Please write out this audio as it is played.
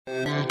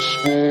It's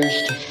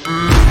supposed to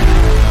feel.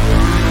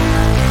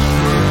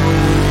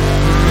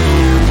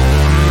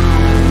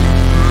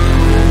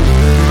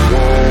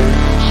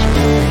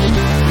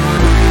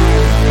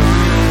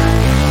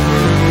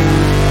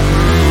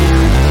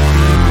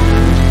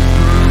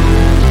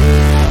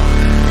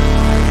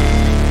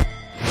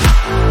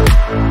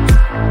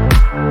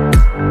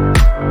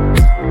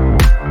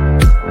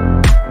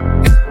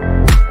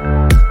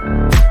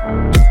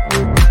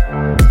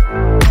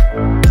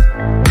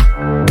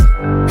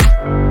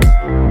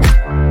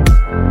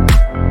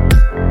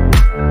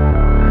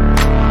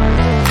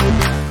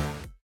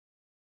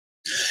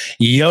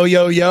 Yo,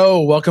 yo, yo.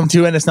 Welcome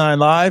to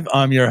NS9LIVE.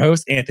 I'm your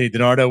host, Anthony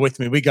DiNardo. With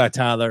me, we got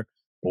Tyler.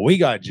 We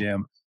got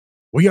Jim.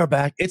 We are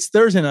back. It's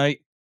Thursday night.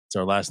 It's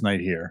our last night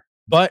here.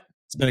 But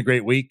it's been a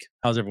great week.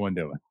 How's everyone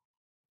doing?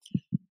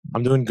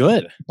 I'm doing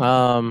good.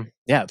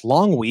 Yeah,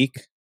 long week.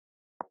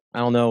 I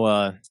don't know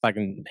if I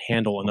can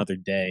handle another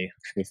day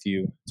with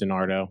you,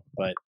 DiNardo,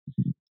 but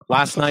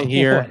last night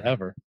here,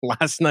 Whatever.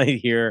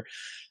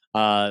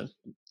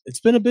 it's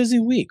been a busy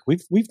week.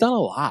 We've done a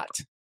lot.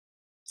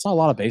 Saw a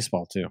lot of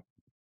baseball too.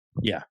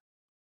 Yeah.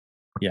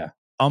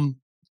 I'm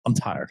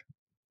tired.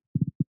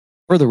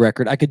 For the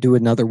record, I could do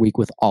another week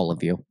with all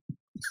of you.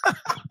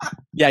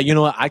 Yeah, you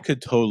know what? I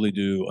could totally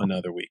do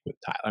another week with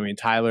Tyler. I mean,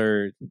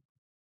 Tyler's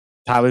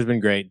been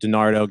great.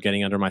 DiNardo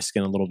getting under my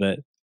skin a little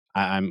bit.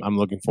 I'm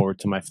looking forward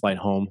to my flight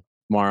home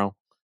tomorrow.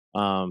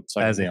 So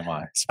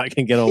I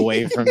can get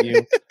away from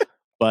you.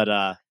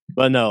 But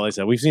no, like I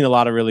said, we've seen a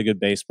lot of really good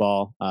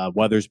baseball.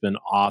 Weather's been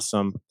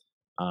awesome.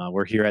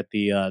 We're here at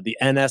the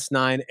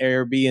NS9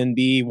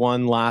 Airbnb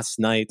one last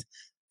night.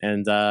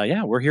 And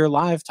yeah, we're here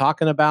live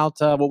talking about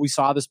what we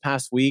saw this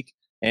past week.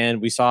 And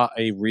we saw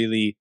a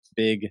really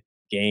big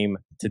game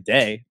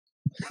today.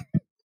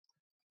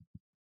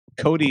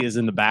 Cody is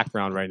in the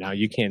background right now.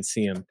 You can't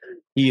see him.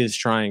 He is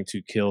trying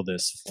to kill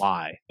this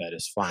fly that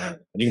is flying.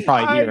 You can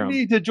probably hear him. I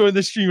need to join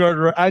the stream.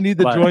 I need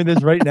to join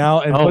this right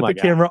now and put the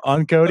camera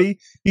on Cody.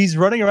 He's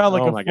running around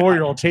like a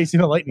 4-year-old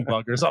chasing a lightning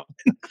bug or something.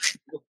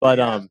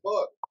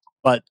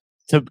 But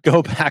to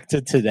go back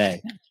to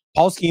today,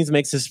 Paul Skenes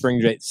makes his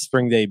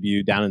spring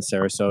debut down in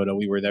Sarasota.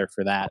 We were there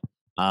for that.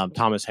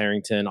 Thomas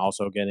Harrington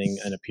also getting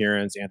an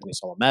appearance. Anthony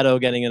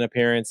Solometto getting an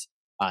appearance.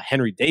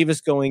 Henry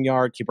Davis going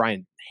yard.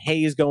 Brian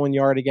Hayes going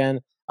yard again.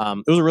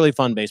 It was a really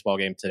fun baseball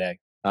game today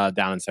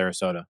down in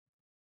Sarasota.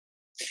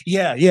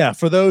 Yeah.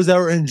 For those that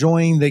were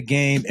enjoying the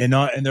game and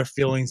not in their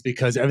feelings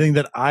because everything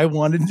that I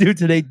wanted to do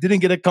today didn't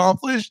get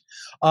accomplished,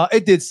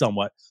 it did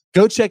somewhat.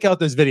 Go check out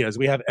those videos.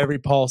 We have every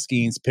Paul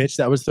Skenes pitch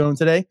that was thrown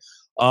today.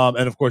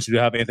 And of course, we do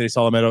have Anthony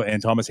Solometto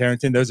and Thomas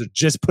Harrington. Those are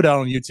just put out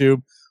on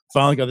YouTube.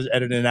 Finally got this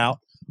edited out.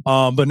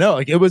 But no,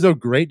 like it was a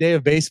great day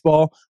of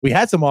baseball. We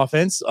had some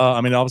offense.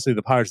 I mean, obviously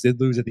the Pirates did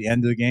lose at the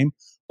end of the game,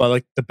 but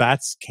like the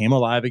bats came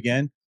alive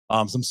again.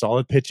 Some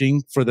solid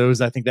pitching for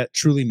those I think that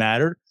truly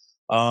mattered.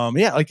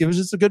 Yeah, like it was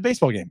just a good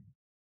baseball game.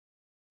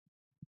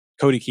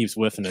 Cody keeps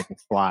whiffing it and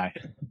fly.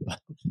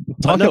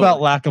 Talk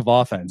about lack of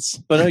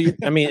offense. But no,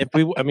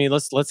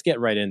 let's get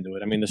right into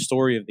it. I mean, the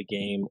story of the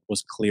game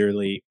was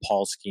clearly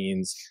Paul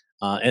Skenes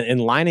and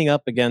lining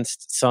up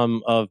against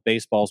some of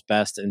baseball's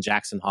best in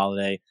Jackson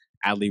Holliday,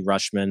 Adley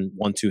Rutschman,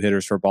 1-2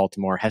 hitters for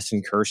Baltimore,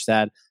 Heston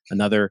Kjerstad,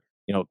 another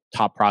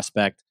top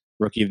prospect,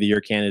 rookie of the year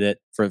candidate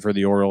for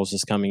the Orioles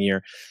this coming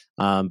year.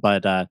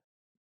 But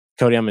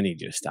Cody, I'm gonna need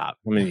you to stop.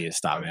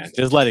 Man.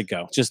 Just let it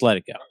go.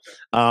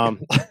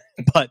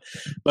 But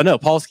no,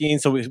 Paul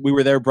Skenes. So we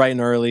were there bright and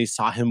early.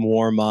 Saw him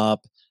warm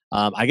up.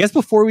 I guess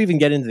before we even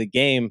get into the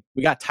game,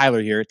 we got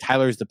Tyler here.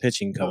 Tyler's the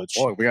pitching coach.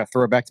 Oh, boy, we got to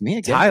throw it back to me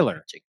again.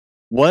 Tyler,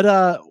 what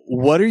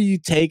are you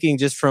taking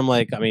just from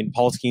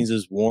Paul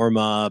Skenes' warm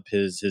up,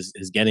 his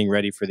getting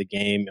ready for the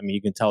game? I mean,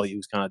 you can tell he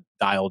was kind of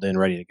dialed in,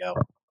 ready to go.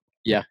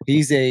 Yeah,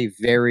 he's a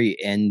very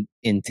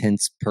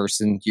intense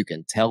person. You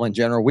can tell in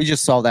general. We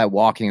just saw that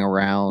walking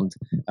around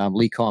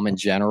Lee Com in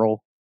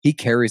general. He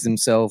carries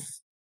himself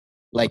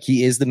like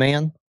he is the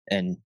man,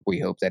 and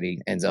we hope that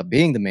he ends up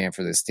being the man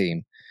for this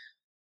team.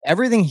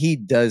 Everything he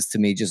does to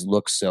me just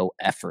looks so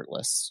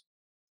effortless.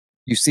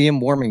 You see him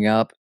warming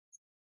up.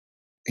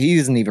 He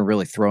isn't even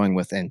really throwing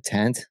with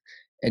intent,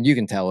 and you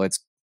can tell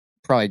it's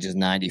probably just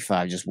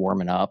 95, just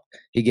warming up.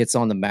 He gets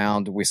on the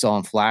mound. We saw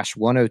him flash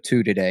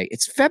 102 today.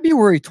 It's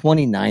February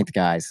 29th,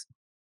 guys.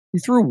 He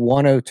threw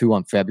 102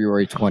 on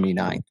February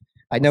 29th.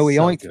 I know he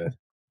only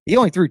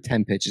threw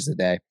 10 pitches a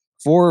day.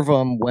 4 of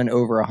them went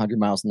over 100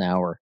 miles an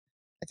hour.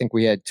 I think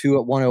we had 2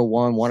 at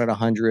 101, 1 at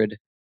 100,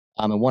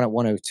 and 1 at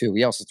 102.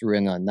 He also threw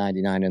in a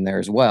 99 in there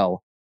as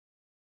well.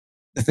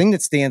 The thing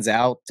that stands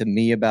out to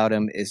me about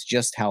him is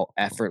just how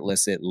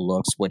effortless it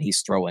looks when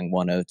he's throwing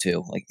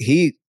 102. Like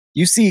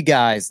you see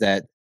guys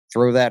that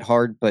throw that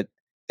hard, but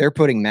they're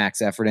putting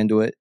max effort into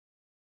it.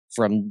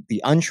 From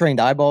the untrained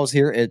eyeballs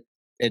here,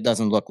 it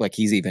doesn't look like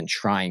he's even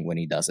trying when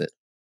he does it.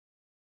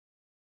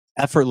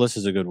 Effortless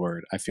is a good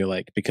word, I feel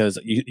like, because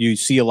you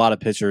see a lot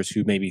of pitchers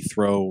who maybe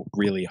throw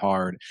really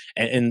hard,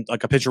 and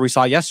like a pitcher we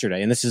saw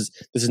yesterday. And this is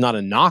not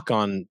a knock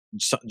on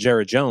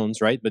Jared Jones,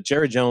 right? But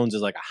Jared Jones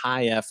is like a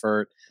high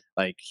effort,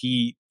 Like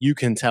you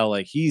can tell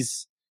like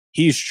he's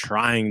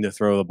trying to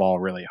throw the ball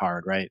really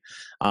hard, right?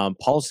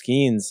 Paul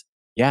Skenes,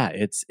 yeah,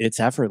 it's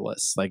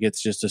effortless. Like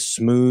it's just a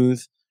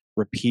smooth,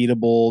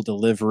 repeatable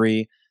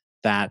delivery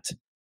that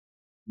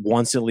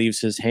once it leaves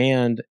his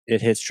hand,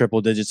 it hits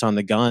triple digits on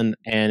the gun,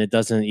 and it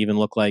doesn't even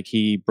look like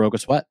he broke a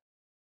sweat.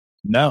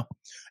 No.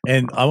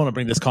 And I want to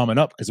bring this comment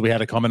up because we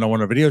had a comment on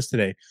one of our videos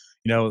today.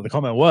 The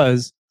comment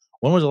was,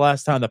 when was the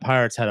last time the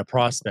Pirates had a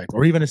prospect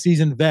or even a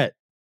seasoned vet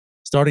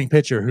starting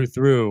pitcher who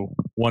threw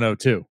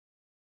 102?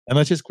 And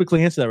let's just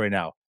quickly answer that right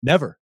now.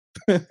 Never.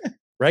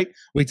 Right?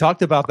 We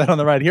talked about that on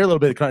the right here a little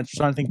bit, trying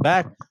to think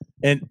back,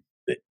 and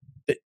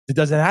it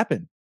doesn't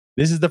happen.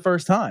 This is the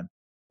first time.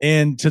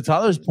 And to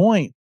Tyler's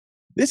point,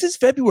 this is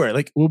February.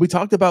 Like when we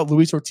talked about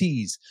Luis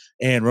Ortiz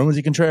and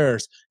Romazy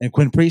Contreras and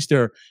Quinn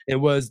Priester, it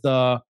was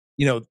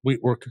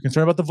we're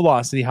concerned about the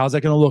velocity. How's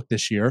that going to look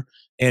this year?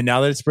 And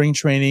now that it's spring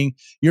training,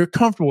 you're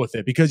comfortable with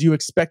it because you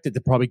expect it to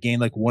probably gain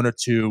like 1 or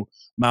 2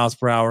 miles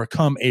per hour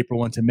come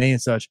April into May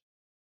and such.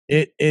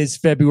 It is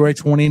February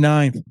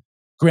 29th.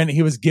 Granted,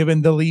 he was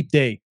given the leap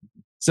day.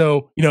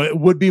 So, it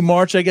would be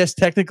March, I guess,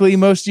 technically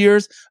most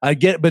years. I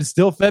get it, but it's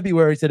still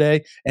February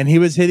today. And he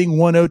was hitting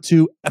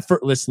 102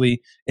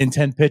 effortlessly in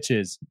 10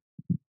 pitches.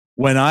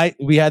 When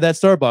we had that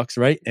Starbucks,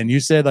 right? And you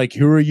said, like,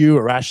 who are you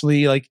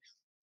irrationally, like,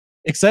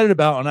 excited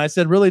about? And I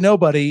said, really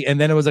nobody. And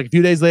then it was like a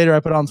few days later, I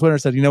put it on Twitter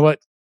and said, you know what?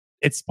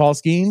 It's Paul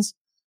Skenes.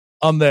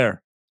 I'm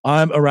there.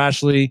 I'm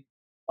irrationally,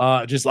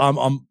 I'm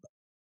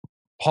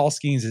Paul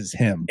Skenes is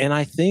him. And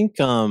I think,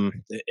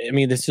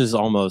 this is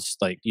almost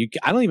like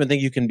I don't even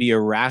think you can be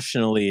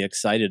irrationally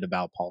excited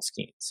about Paul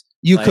Skenes.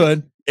 You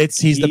could.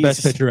 He's the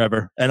best pitcher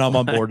ever, and I'm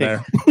on board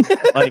there.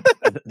 Like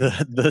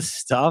the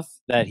stuff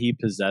that he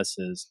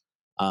possesses,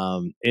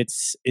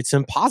 it's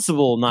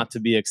impossible not to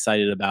be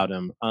excited about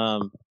him.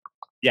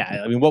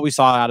 What we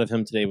saw out of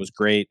him today was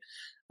great.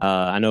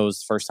 I know it was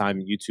the first time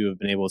you two have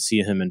been able to see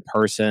him in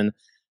person,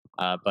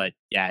 but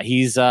yeah,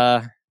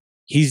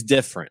 he's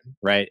different,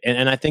 right?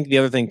 And I think the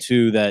other thing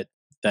too that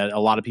a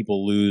lot of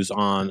people lose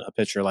on a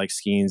pitcher like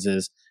Skenes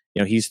is,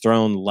 he's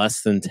thrown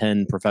less than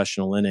 10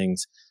 professional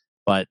innings,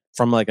 but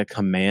from like a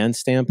command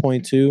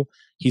standpoint too,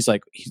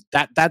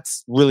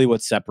 that's really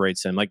what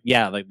separates him. Like,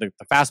 yeah, like the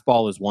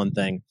fastball is one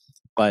thing,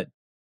 but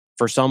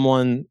for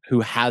someone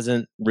who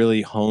hasn't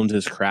really honed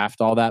his craft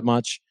all that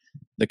much,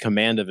 the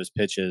command of his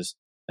pitches,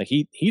 like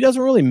he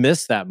doesn't really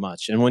miss that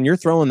much. And when you're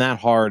throwing that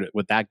hard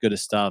with that good of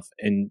stuff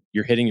and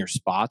you're hitting your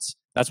spots,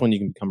 that's when you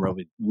can become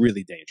really,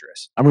 really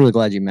dangerous. I'm really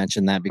glad you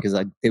mentioned that because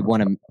I did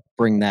want to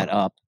bring that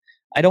up.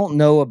 I don't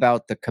know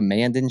about the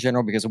command in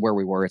general because of where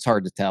we were. It's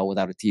hard to tell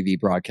without a TV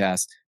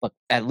broadcast, but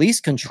at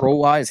least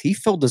control-wise, he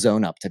filled the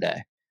zone up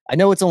today. I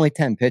know it's only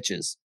 10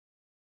 pitches,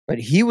 but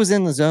he was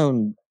in the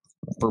zone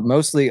for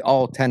mostly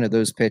all 10 of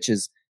those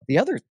pitches. The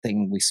other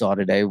thing we saw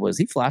today was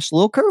he flashed a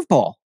little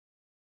curveball.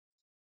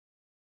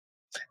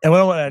 And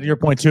what I want to add to your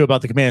point too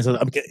about the command, so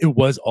it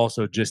was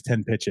also just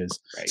 10 pitches.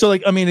 Right. So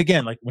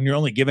again, like when you're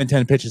only given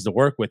 10 pitches to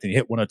work with and you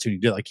hit 102,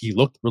 he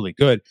looked really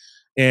good.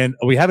 And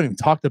we haven't even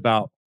talked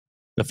about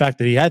the fact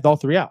that he had all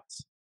 3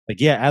 outs. Like,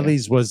 yeah,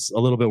 Adley's was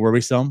a little bit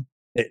worrisome.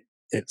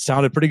 It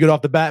sounded pretty good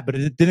off the bat, but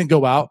it didn't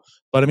go out.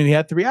 But he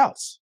had 3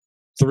 outs,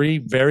 3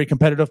 very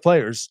competitive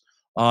players.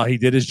 He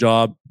did his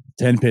job,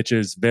 10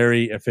 pitches,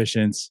 very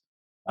efficient.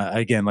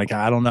 Again, like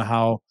I don't know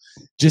how,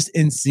 just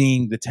in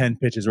seeing the 10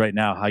 pitches right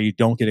now, how you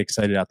don't get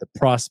excited at the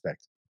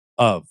prospect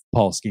of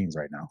Paul Skenes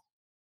right now.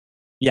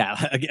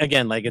 Yeah,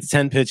 again, like it's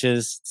 10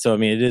 pitches, so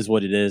it is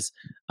what it is.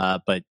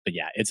 But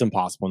yeah, it's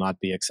impossible not to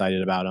be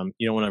excited about him.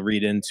 You don't want to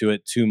read into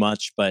it too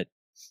much, but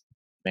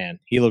man,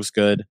 he looks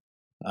good.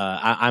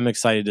 I'm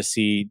excited to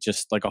see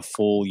just like a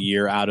full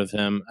year out of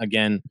him.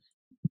 Again,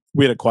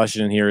 we had a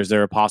question in here: is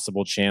there a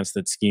possible chance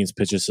that Skenes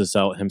pitches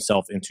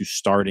himself into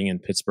starting in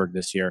Pittsburgh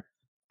this year?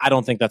 I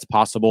don't think that's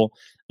possible.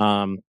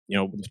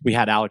 We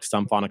had Alex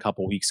Stumpf on a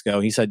couple weeks ago.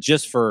 He said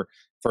just for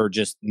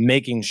just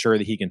making sure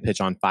that he can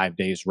pitch on 5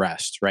 days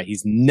rest, right?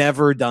 He's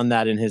never done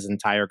that in his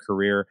entire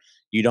career.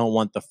 You don't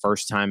want the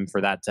first time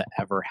for that to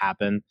ever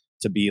happen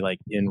to be like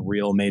in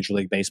real Major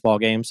League Baseball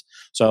games.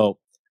 So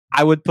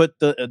I would put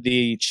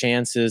the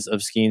chances of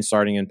Skenes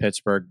starting in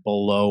Pittsburgh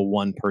below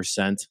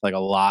 1%. Like a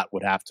lot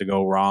would have to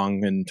go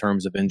wrong in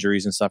terms of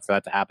injuries and stuff for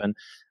that to happen.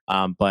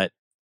 But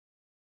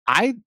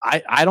I'll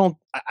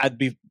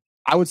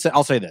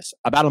say this.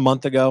 About a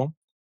month ago,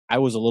 I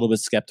was a little bit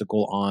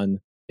skeptical on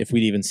if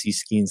we'd even see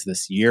Skenes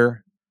this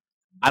year.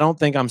 I don't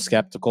think I'm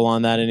skeptical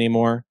on that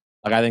anymore.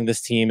 Like I think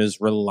this team is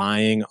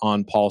relying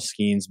on Paul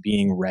Skenes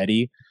being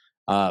ready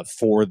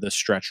for the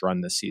stretch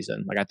run this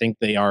season. Like I think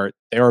they are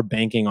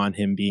banking on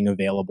him being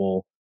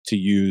available to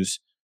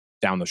use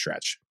down the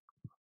stretch.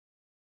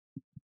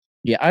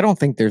 Yeah, I don't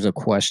think there's a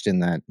question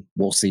that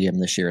we'll see him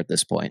this year at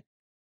this point.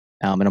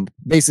 And I'm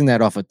basing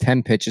that off of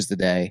 10 pitches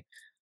today.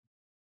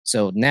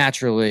 So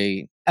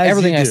naturally,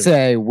 everything I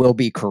say will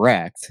be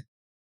correct.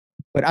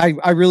 But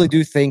I really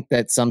do think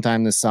that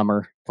sometime this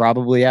summer,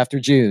 probably after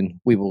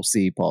June, we will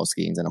see Paul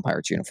Skenes in a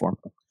Pirates uniform.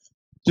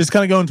 Just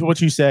kind of going to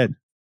what you said.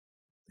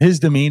 His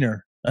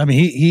demeanor I mean,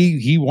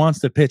 he wants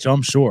to pitch.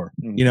 I'm sure.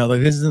 Mhm. You know,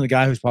 like this isn't a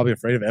guy who's probably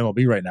afraid of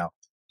MLB right now.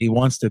 He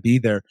wants to be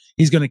there.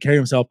 He's going to carry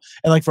himself.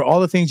 And like for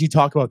all the things you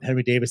talk about,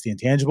 Henry Davis, the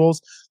intangibles,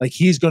 like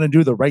he's going to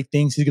do the right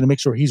things. He's going to make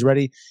sure he's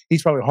ready.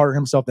 He's probably harder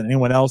himself than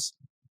anyone else.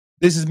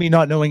 This is me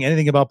not knowing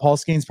anything about Paul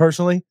Skenes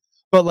personally,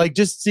 but like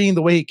just seeing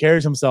the way he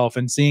carries himself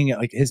and seeing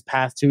like his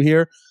path to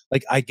here,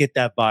 like I get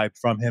that vibe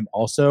from him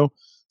also.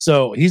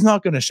 So he's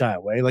not going to shy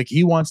away. Like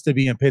he wants to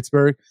be in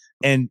Pittsburgh,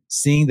 and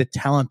seeing the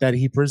talent that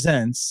he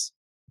presents,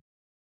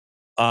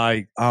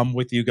 I'm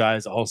with you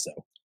guys also.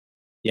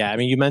 Yeah, I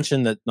mean, you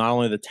mentioned that not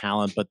only the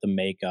talent but the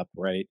makeup,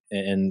 right?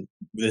 And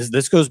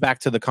this goes back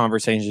to the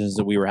conversations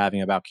that we were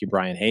having about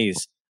Brian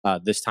Hayes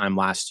this time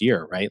last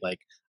year, right? Like,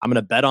 I'm going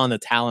to bet on the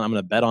talent, I'm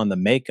going to bet on the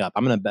makeup,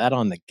 I'm going to bet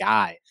on the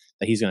guy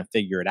that he's going to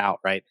figure it out,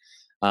 right?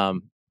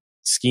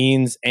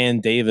 Skenes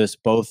and Davis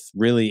both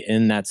really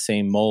in that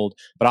same mold.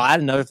 But I'll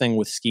add another thing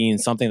with Skenes,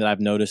 something that I've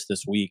noticed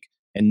this week,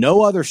 and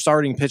no other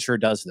starting pitcher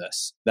does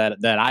this that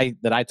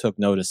I took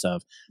notice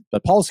of.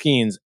 But Paul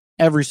Skenes,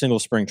 every single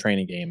spring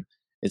training game,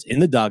 is in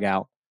the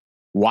dugout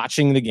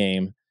watching the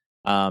game.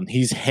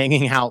 He's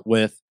hanging out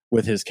with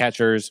his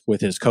catchers,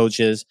 with his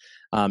coaches.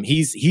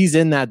 He's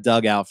in that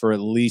dugout for at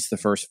least the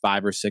first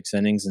 5 or 6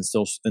 innings, and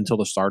still until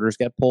the starters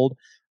get pulled,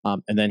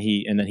 and then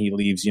he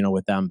leaves,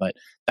 with them. But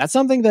that's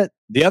something that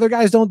the other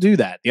guys don't do.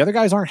 That the other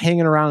guys aren't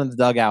hanging around in the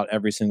dugout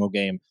every single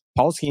game.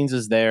 Paul Skenes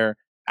is there,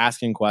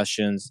 asking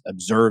questions,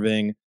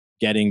 observing,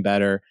 getting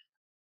better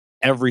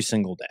every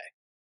single day.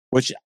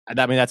 Which,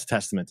 I mean, that's a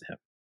testament to him.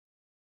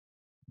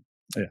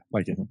 Yeah,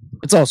 like it.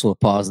 It's also a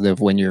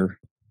positive when your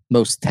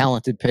most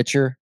talented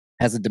pitcher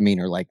has a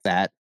demeanor like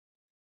that,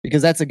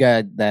 because that's a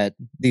guy that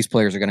these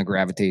players are going to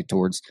gravitate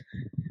towards.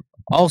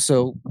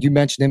 Also, you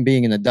mentioned him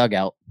being in the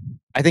dugout.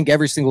 I think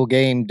every single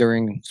game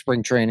during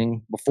spring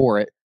training before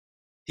it,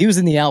 he was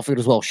in the outfield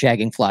as well,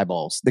 shagging fly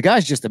balls. The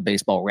guy's just a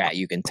baseball rat,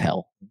 you can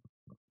tell.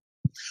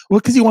 Well,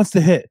 because he wants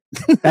to hit.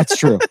 That's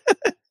true.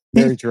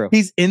 Very true.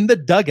 He's in the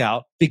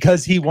dugout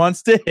because he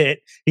wants to hit.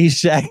 He's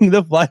shagging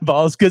the fly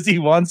balls because he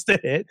wants to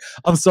hit.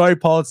 I'm sorry,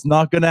 Paul, it's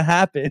not going to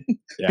happen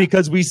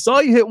because we saw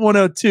you hit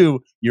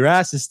 102. Your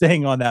ass is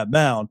staying on that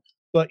mound.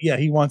 But yeah,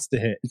 he wants to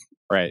hit.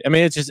 Right. I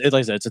mean, it's like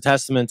I said, it's a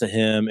testament to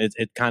him.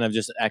 It kind of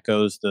just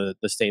echoes the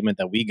statement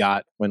that we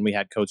got when we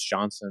had Coach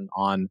Johnson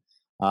on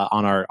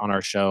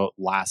our show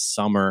last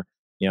summer.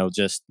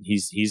 Just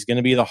he's going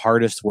to be the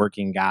hardest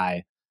working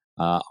guy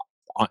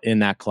in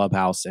that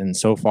clubhouse, and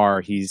so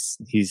far he's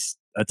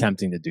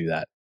attempting to do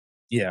that.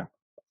 Yeah,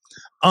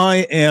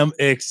 I am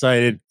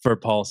excited for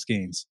Paul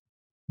Skenes.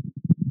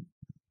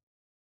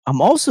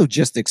 I'm also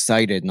just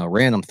excited, and a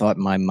random thought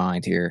in my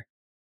mind here,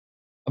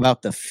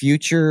 about the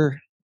future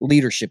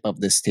leadership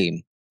of this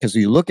team. Because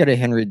you look at a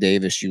Henry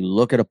Davis, you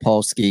look at a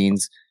Paul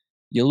Skenes,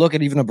 you look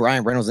at even a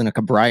Brian Reynolds and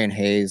a Brian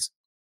Hayes.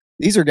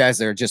 These are guys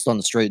that are just on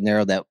the straight and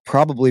narrow that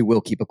probably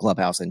will keep a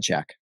clubhouse in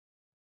check.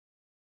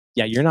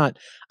 Yeah,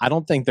 I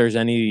don't think there's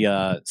any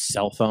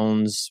cell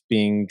phones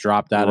being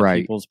dropped out of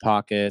people's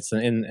pockets.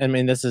 And I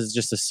mean, this is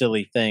just a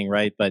silly thing,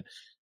 right? But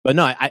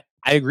no, I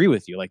agree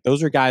with you. Like,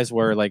 those are guys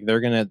where like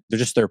they're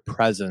just their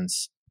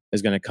presence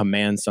is going to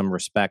command some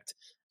respect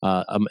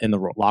in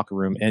the locker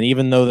room. And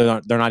even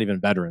though they're not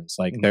even veterans,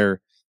 like they're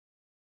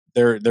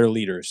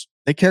leaders.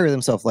 They carry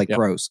themselves like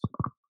pros.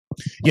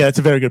 Yeah, that's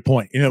a very good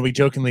point. We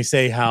jokingly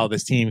say how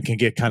this team can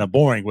get kind of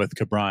boring with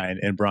Brian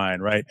and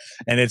Brian, right?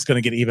 And it's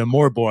going to get even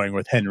more boring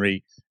with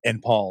Henry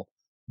and Paul.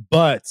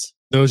 But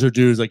those are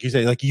dudes, like you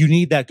say, like you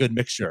need that good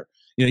mixture.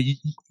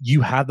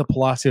 You have the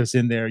Palacios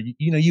in there.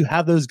 You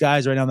have those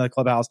guys right now in that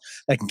clubhouse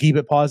that can keep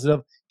it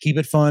positive, keep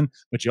it fun.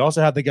 But you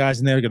also have the guys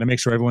in there going to make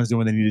sure everyone's doing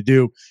what they need to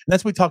do. And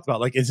that's what we talked about.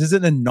 Like, this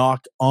isn't a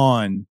knock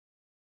on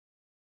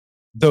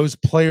those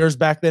players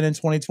back then in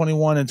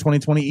 2021 and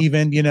 2020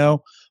 even,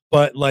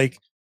 but like,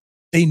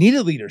 they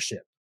needed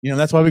leadership.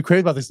 That's why we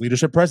crave about this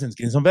leadership presence,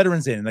 getting some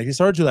veterans in, like they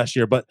started to last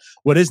year. But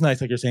what is nice,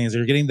 like you're saying, is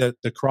you're getting the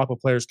crop of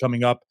players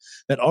coming up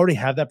that already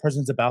have that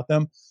presence about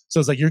them.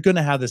 So it's like you're going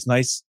to have this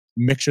nice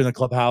mixture in the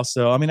clubhouse.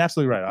 So, I mean,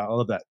 absolutely right. I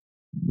love that.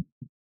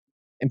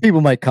 And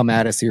people might come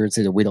at us here and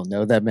say that we don't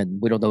know them and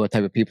we don't know what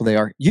type of people they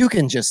are. You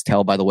can just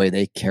tell by the way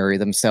they carry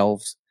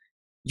themselves.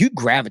 You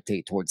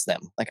gravitate towards them.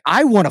 Like,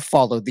 I want to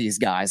follow these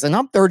guys, and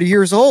I'm 30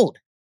 years old.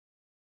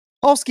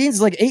 Paul Skenes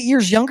is like 8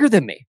 years younger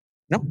than me.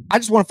 No, I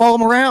just want to follow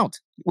him around.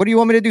 What do you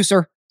want me to do,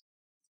 sir?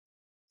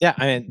 Yeah,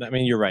 I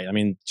mean, you're right. I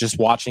mean, just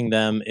watching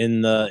them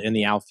in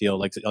the outfield,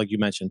 like you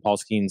mentioned, Paul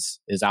Skenes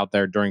is out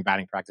there during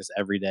batting practice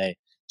every day,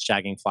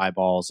 shagging fly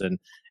balls, and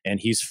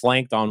he's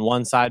flanked on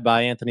one side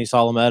by Anthony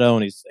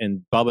Solometto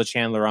and Bubba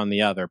Chandler on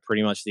the other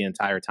pretty much the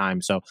entire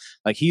time. So,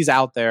 like, he's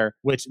out there.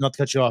 Which, not to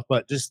cut you off,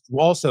 but just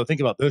also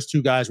think about those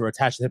two guys were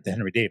attached to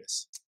Henry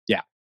Davis.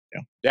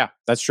 Yeah,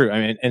 that's true.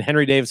 I mean, and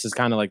Henry Davis is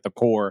kind of like the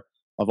core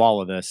of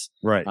all of this,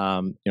 right?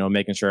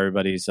 Making sure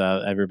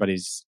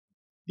everybody's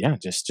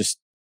just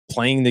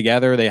playing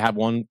together. They have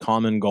one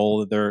common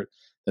goal that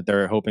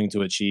they're hoping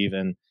to achieve,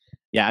 and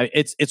yeah,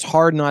 it's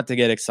hard not to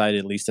get excited,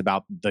 at least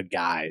about the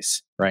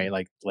guys, right?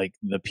 Like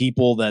the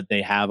people that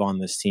they have on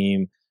this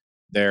team.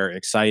 They're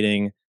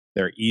exciting.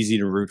 They're easy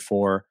to root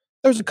for.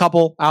 There's a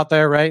couple out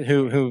there, right?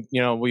 Who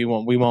we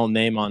won't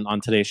name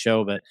on today's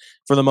show, but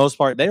for the most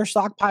part, they are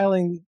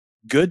stockpiling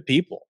good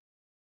people.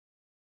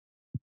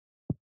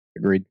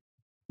 Agreed.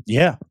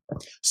 Yeah.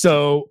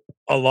 So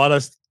a lot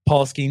of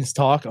Paul Skenes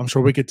talk. I'm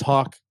sure we could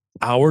talk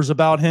hours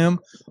about him.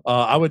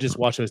 I would just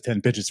watch those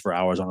 10 pitches for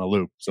hours on a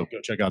loop. So go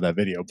check out that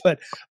video. But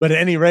at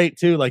any rate,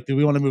 too, like, do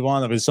we want to move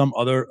on? There's some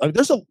other.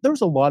 There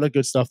was a lot of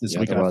good stuff this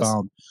week. I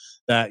found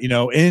that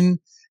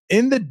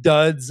in the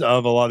duds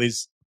of a lot of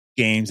these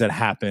games that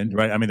happened,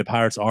 right? I mean, the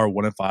Pirates are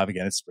 1-5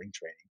 again. It's spring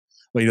training.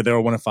 But they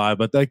were 1-5.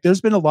 But like,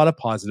 there's been a lot of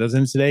positives.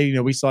 And today,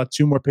 we saw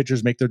 2 more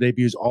pitchers make their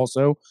debuts.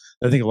 Also,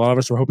 I think a lot of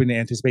us were hoping to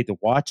anticipate to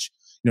watch.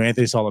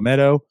 Anthony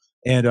Solometo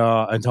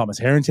and Thomas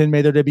Harrington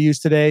made their debuts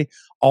today.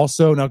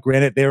 Also, now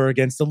granted, they were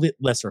against a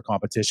lesser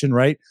competition,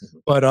 right? Mm-hmm.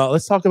 But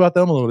let's talk about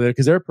them a little bit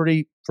because they're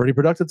pretty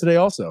productive today.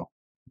 Also,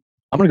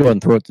 I'm gonna go ahead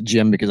and throw it to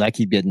Jim because I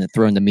keep getting it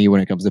thrown to me when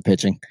it comes to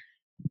pitching.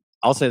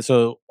 I'll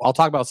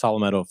talk about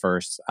Solometo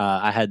first.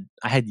 I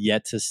had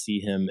yet to see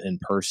him in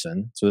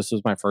person, so this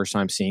was my first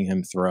time seeing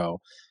him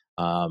throw.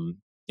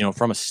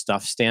 From a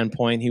stuff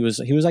standpoint, he was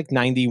like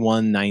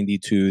 91,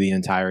 92 the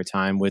entire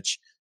time, which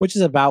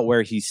is about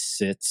where he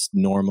sits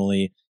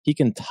normally. He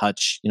can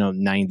touch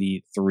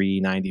 93,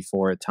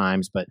 94 at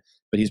times, but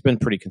he's been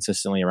pretty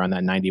consistently around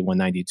that 91,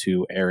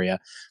 92 area,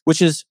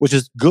 which is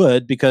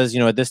good because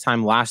at this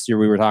time last year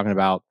we were talking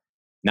about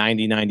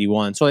 90,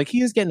 91, so like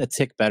he is getting a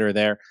tick better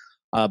there.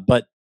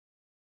 But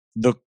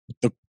the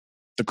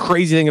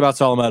crazy thing about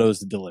Solometo is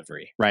the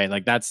delivery, right?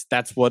 Like that's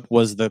what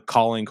was the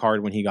calling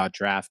card when he got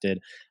drafted.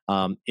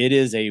 It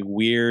is a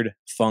weird,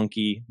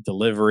 funky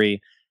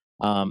delivery.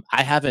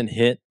 I haven't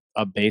hit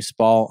a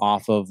baseball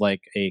off of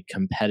like a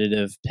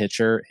competitive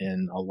pitcher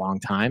in a long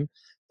time,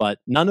 but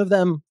none of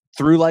them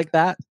threw like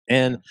that.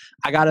 And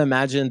I got to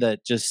imagine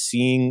that just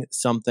seeing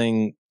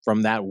something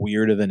from that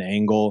weird of an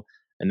angle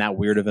and that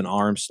weird of an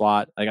arm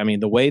slot, like, I mean,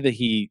 the way that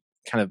he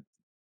kind of,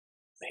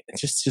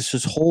 just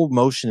his whole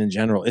motion in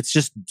general, it's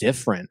just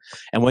different.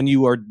 And when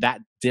you are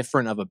that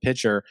different of a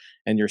pitcher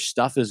and your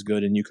stuff is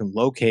good and you can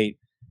locate,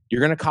 you're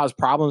going to cause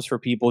problems for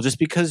people just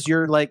because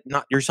you're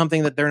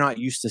something that they're not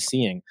used to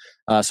seeing.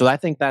 So I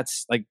think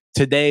that's like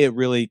today, it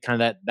really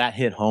kind of that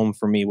hit home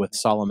for me with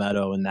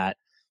Solometo, and that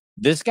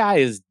this guy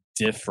is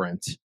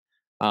different.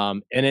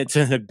 And it's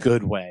in a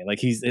good way. Like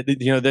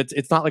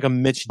it's not like a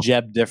Mitch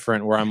Jeb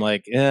different where I'm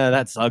like, yeah,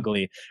 that's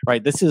ugly,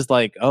 right? This is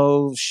like,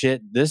 oh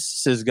shit,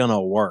 this is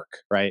gonna work,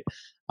 right?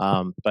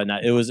 But no,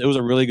 it was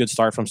a really good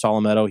start from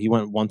Solometo. He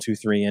went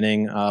 1-2-3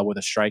 inning with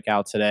a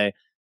strikeout today.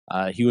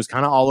 He was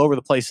kind of all over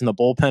the place in the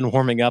bullpen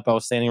warming up. I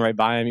was standing right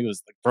by him. He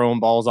was like throwing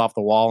balls off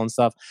the wall and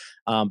stuff.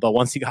 But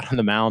once he got on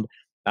the mound,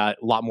 a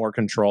lot more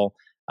control.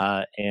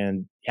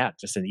 And yeah,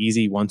 just an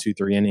easy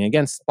 1-2-3 inning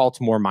against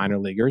Baltimore minor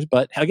leaguers.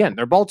 But again,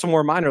 they're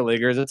Baltimore minor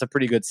leaguers. It's a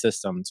pretty good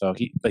system. So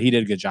he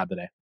did a good job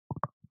today.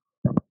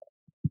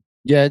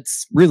 Yeah,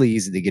 it's really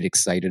easy to get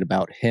excited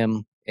about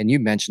him. And you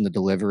mentioned the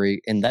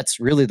delivery, and that's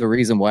really the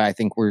reason why I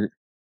think we're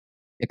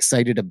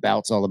excited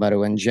about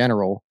Solometo in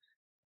general.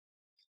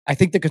 I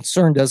think the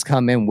concern does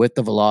come in with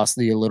the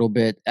velocity a little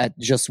bit at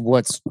just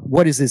what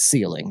is his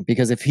ceiling?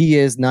 Because if he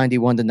is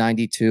 91 to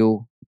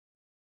 92,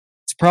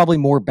 it's probably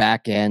more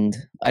back end.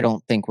 I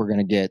don't think we're going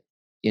to get,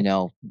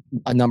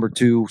 a number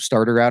 2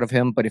 starter out of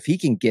him. But if he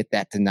can get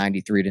that to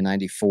 93 to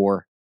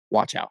 94,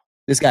 watch out.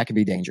 This guy could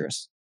be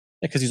dangerous.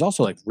 Yeah, because he's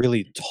also like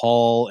really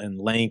tall and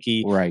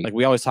lanky. Right. Like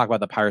we always talk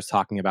about the Pirates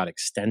talking about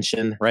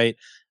extension, right?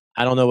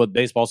 I don't know what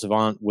Baseball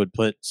Savant would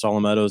put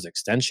Solometo's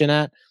extension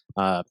at.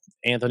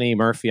 Anthony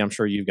Murphy, I'm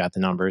sure you've got the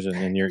numbers,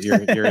 and you're here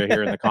in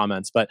the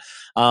comments. But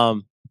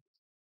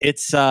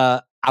it's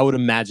I would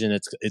imagine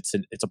it's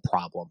a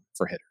problem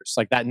for hitters.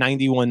 Like that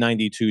 91,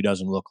 92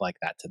 doesn't look like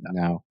that to them.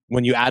 No.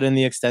 When you add in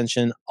the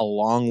extension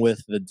along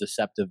with the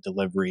deceptive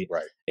delivery,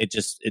 right?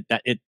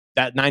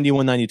 That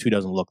 91, 92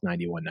 doesn't look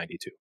 91,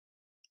 92.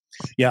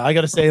 Yeah, I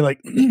got to say,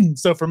 like,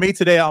 so for me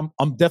today,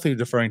 I'm definitely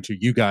deferring to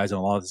you guys on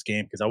a lot of this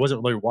game because I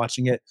wasn't really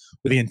watching it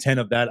with the intent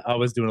of that. I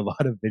was doing a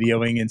lot of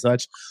videoing and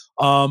such.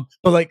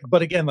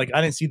 But again, like,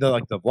 I didn't see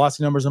the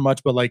velocity numbers so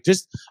much, but like,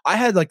 just I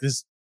had like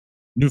this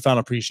newfound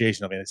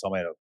appreciation of Anthony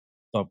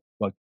Solometo,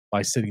 like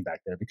by sitting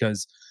back there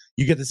because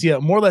you get to see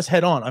it more or less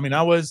head on. I mean,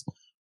 I was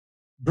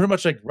pretty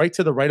much like right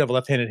to the right of a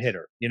left-handed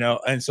hitter,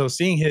 and so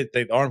seeing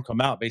the arm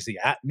come out basically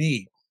at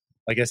me,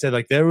 like I said,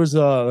 like there was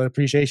an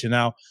appreciation.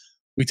 Now,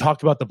 we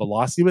talked about the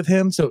velocity with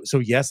him. So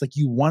yes, like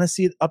you want to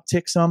see it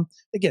uptick some.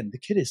 Again, the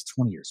kid is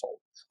 20 years old.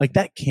 Like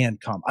that can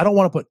come. I don't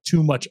want to put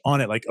too much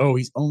on it. Like, oh,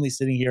 he's only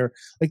sitting here.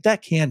 Like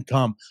that can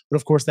come. But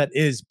of course, that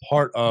is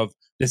part of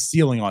the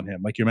ceiling on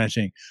him, like you're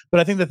mentioning.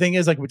 But I think the thing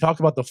is, like we talked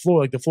about the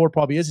floor, like the floor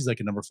probably is he's like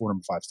a number 4,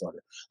 number 5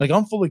 starter. Like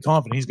I'm fully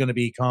confident he's going to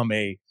become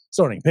a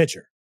starting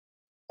pitcher.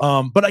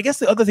 But I guess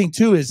the other thing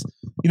too is,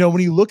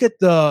 when you look at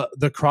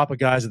the crop of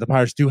guys that the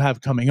Pirates do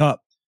have coming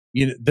up,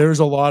 there's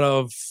a lot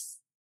of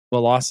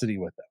velocity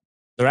with them.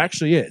 There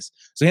actually is.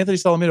 So Anthony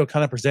Solometo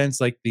kind of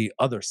presents like the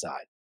other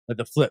side, like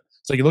the flip.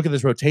 So you look at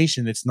this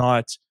rotation, it's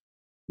not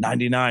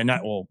 99.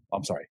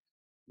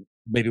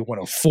 maybe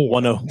 104.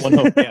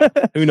 100, yeah.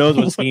 Who knows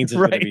what Skenes is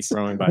going to be Right.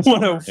 throwing by summer.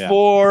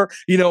 104,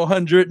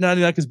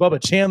 199, because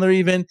Bubba Chandler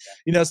even,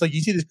 it's like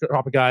you see this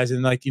crop of guys,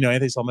 and like,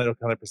 Anthony Salmedo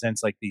kind of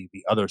presents like the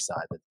other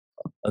side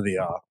of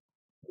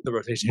the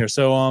rotation here.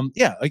 So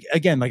yeah, like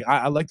again, like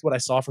I liked what I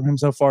saw from him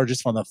so far,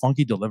 just from the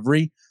funky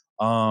delivery.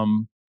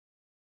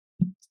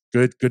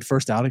 Good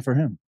first outing for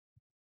him.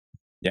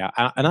 Yeah,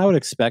 and I would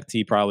expect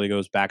he probably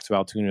goes back to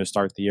Altoona to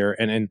start the year.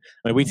 And I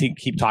mean, we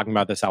keep talking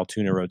about this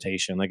Altoona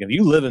rotation. Like, if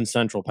you live in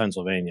central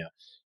Pennsylvania,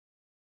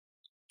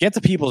 get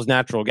to People's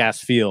Natural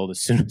Gas Field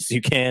as soon as you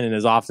can and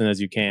as often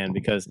as you can,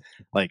 because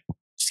like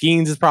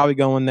Skenes is probably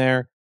going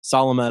there,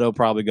 Solometo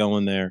probably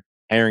going there,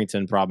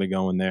 Harrington probably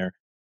going there,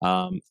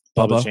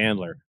 Bubba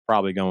Chandler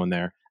probably going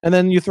there, and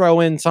then you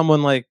throw in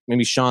someone like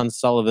maybe Sean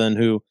Sullivan,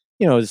 who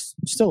is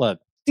still a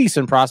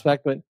decent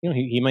prospect, but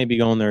he might be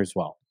going there as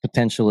well.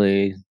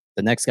 Potentially,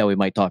 the next guy we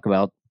might talk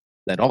about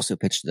that also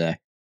pitched today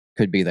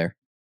could be there.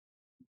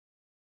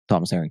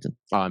 Thomas Harrington.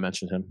 Oh, I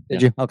mentioned him.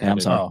 Did you? Okay,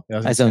 I'm sorry.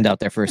 I zoned out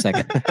there for a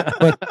second.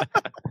 But,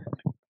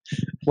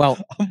 well,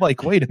 I'm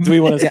like, wait a minute. Do we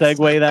want to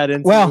segue that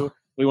into? Well,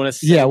 we want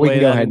to we can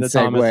go ahead and into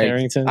Thomas segue.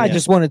 Harrington. I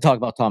just want to talk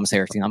about Thomas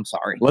Harrington. I'm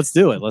sorry. Let's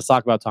do it. Let's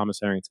talk about Thomas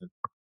Harrington.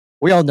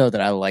 We all know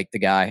that I like the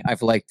guy.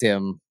 I've liked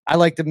him. I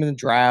liked him in the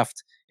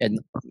draft. And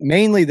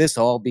mainly this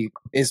all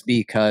is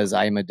because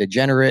I'm a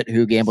degenerate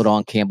who gambled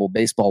on Campbell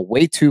baseball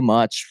way too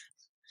much.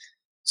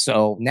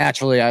 So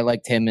naturally, I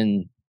liked him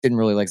and didn't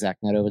really like Zach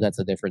Neto, but that's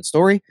a different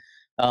story.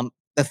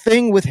 The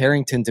thing with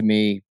Harrington to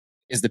me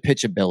is the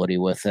pitchability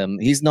with him.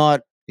 He's not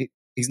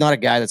a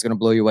guy that's going to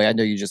blow you away. I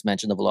know you just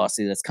mentioned the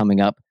velocity that's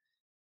coming up.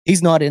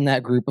 He's not in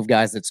that group of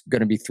guys that's going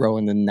to be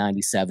throwing the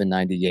 97,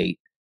 98.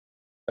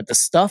 But the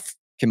stuff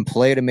can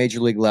play at a major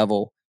league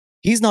level.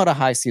 He's not a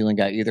high ceiling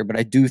guy either, but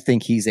I do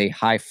think he's a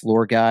high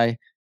floor guy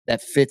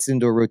that fits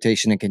into a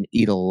rotation and can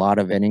eat a lot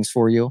of innings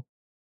for you.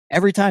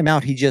 Every time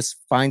out, he just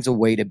finds a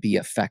way to be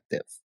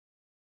effective.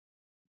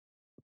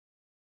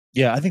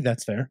 Yeah, I think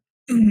that's fair.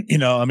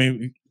 I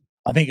mean,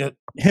 I think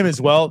him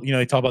as well.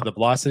 They talk about the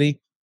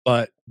velocity,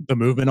 but the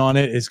movement on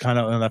it is kind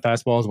of on the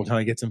fastball is what kind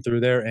of gets him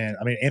through there. And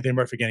I mean, Anthony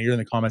Murphy, again, you're in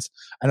the comments.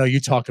 I know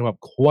you talk him up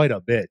quite a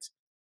bit.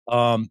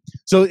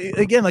 So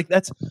again, like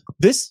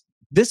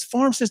this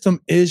farm system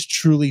is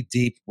truly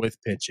deep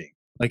with pitching.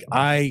 Like,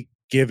 I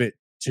give it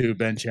to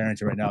Ben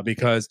Cherington right now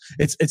because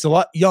it's a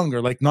lot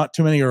younger. Like, not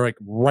too many are like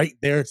right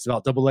there. It's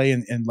about AA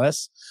and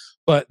less.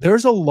 But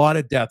there's a lot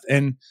of depth.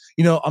 And,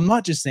 I'm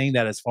not just saying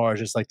that as far as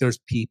just like there's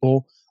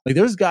people, like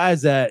there's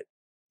guys that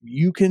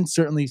you can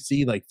certainly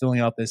see like filling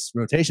out this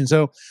rotation.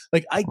 So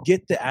like, I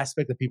get the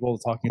aspect of people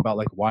talking about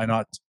like, why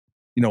not,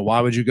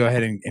 why would you go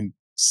ahead and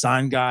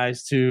sign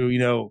guys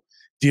to,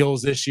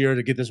 deals this year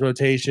to get this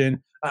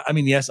rotation? I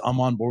mean, yes, I'm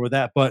on board with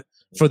that. But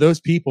for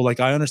those people, like,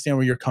 I understand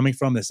where you're coming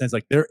from in the sense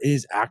like there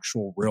is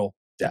actual real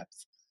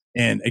depth.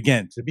 And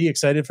again, to be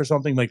excited for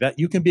something like that,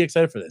 you can be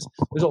excited for this.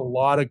 There's a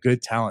lot of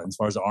good talent as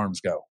far as the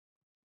arms go.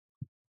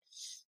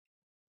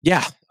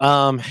 Yeah.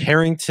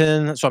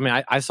 Harrington. So, I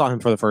mean, I saw him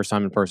for the first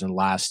time in person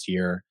last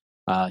year.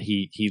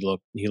 He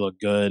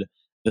looked good.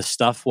 The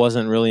stuff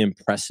wasn't really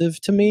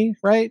impressive to me.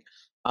 Right.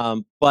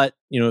 But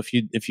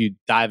if you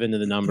dive into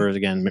the numbers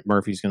again,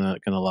 Murphy's gonna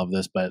love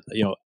this, but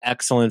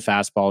excellent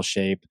fastball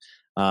shape.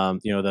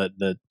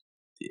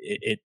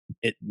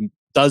 It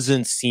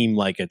doesn't seem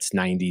like it's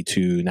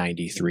 92,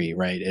 93,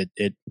 right?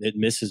 It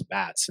misses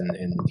bats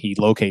and he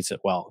locates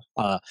it well.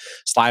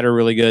 Slider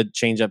really good,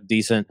 changeup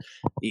decent.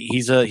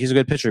 He's a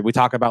good pitcher. We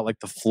talk about like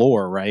the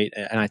floor, right?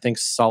 And I think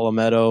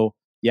Solometo,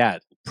 yeah,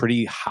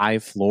 pretty high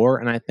floor.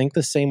 And I think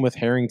the same with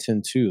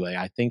Harrington too. Like,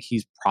 I think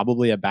he's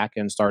probably a back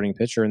end starting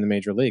pitcher in the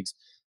major leagues.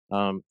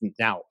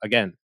 Now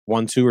again,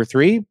 1, 2, or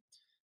 3,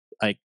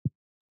 like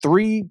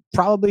 3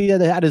 probably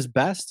at his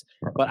best,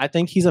 but I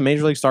think he's a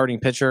major league starting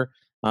pitcher.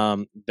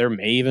 There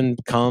may even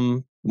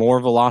come more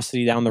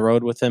velocity down the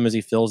road with him as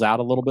he fills out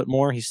a little bit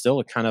more. He's still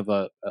a kind of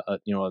a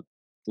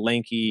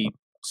lanky,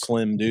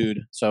 slim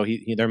dude, so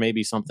he there may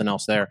be something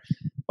else there.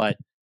 But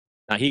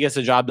he gets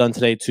the job done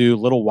today too. A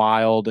little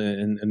wild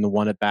in the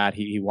one at bat.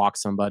 He walked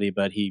somebody,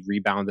 but he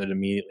rebounded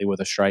immediately with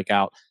a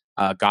strikeout.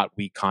 Got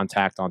weak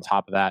contact on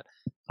top of that.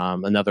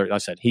 Like I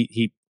said,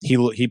 he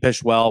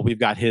pitched well. We've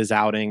got his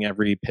outing,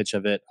 every pitch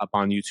of it, up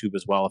on YouTube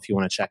as well if you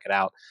want to check it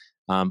out.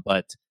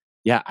 But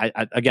yeah,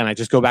 I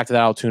just go back to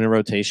that Altoona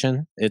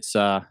rotation. It's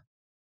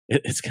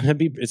gonna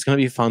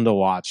be fun to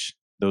watch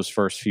those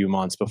first few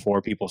months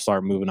before people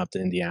start moving up to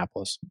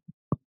Indianapolis.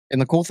 And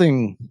the cool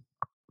thing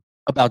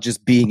about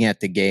just being at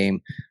the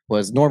game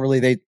was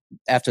normally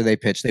after they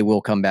pitch, they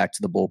will come back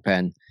to the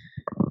bullpen.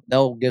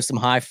 They'll give some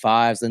high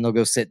fives, then they'll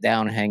go sit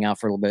down and hang out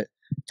for a little bit.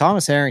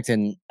 Thomas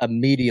Harrington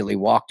immediately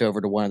walked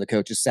over to one of the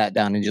coaches, sat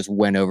down, and just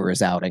went over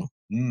his outing.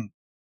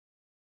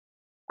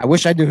 I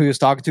wish I knew who he was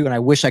talking to, and I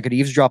wish I could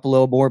eavesdrop a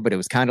little more, but it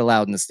was kind of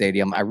loud in the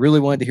stadium. I really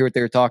wanted to hear what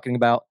they were talking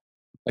about,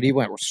 but he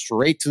went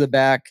straight to the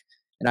back,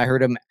 and I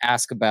heard him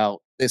ask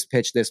about this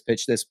pitch, this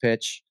pitch, this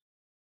pitch.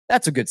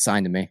 That's a good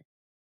sign to me.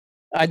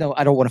 I know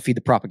I don't want to feed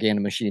the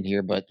propaganda machine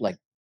here, but like,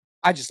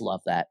 I just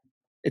love that.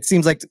 It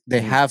seems like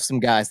they have some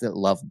guys that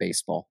love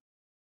baseball.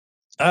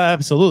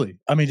 Absolutely.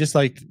 I mean, just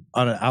like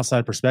on an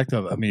outside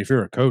perspective, I mean, if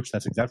you're a coach,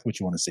 that's exactly what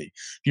you want to see.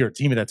 If you're a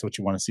teammate, that's what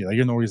you want to see. Like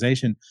you're an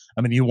organization.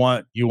 I mean, you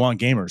want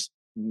gamers.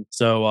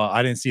 So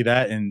I didn't see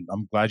that, and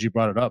I'm glad you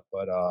brought it up.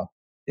 But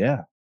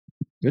yeah,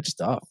 good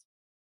stuff.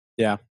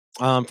 Yeah.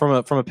 From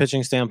a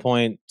pitching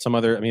standpoint,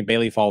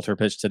 Bailey Falter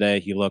pitched today.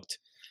 He looked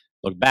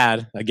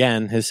bad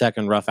again. His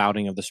second rough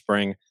outing of the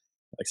spring.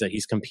 Like I said,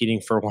 he's competing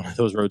for one of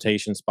those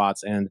rotation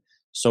spots, and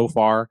so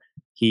far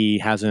he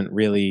hasn't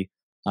really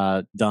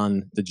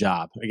done the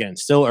job. Again,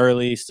 still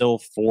early, still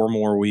 4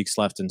 more weeks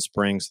left in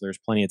spring, so there's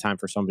plenty of time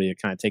for somebody to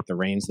kind of take the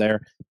reins there.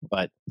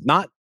 But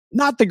not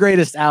the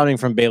greatest outing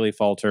from Bailey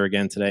Falter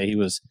again today. He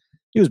was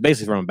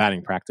basically from a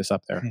batting practice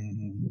up there.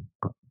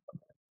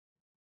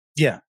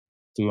 Yeah.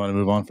 Do we want to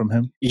move on from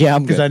him? Yeah,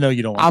 I'm because good. I know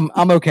you don't. Want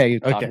I'm okay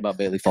talking about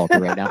Bailey Falter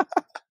right now.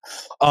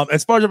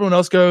 As far as everyone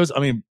else goes, I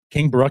mean,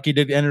 King Barucki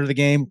did enter the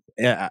game,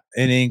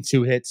 inning,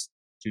 2 hits,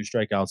 2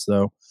 strikeouts.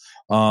 Though,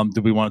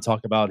 do we want to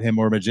talk about him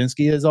or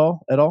Majinski at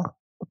all?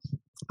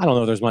 I don't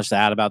know if there's much to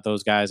add about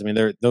those guys. I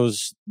mean,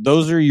 those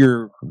are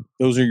your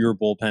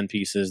bullpen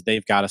pieces.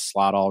 They've got a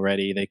slot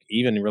already. They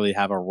even really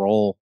have a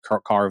role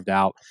carved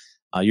out.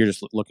 You're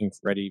just looking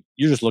for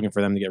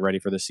them to get ready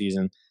for the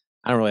season.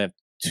 I don't really have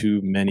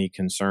too many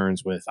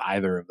concerns with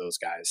either of those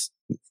guys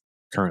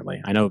currently.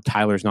 I know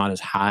Tyler's not as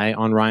high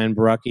on Ryan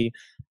Barucki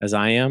as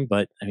I am,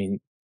 but I mean,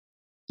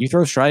 you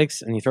throw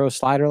strikes and you throw a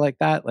slider like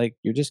that, like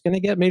you're just going to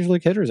get major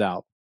league hitters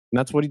out. And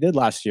that's what he did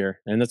last year.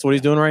 And that's what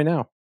he's doing right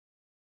now.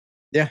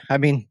 Yeah. I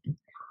mean,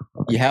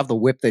 you have the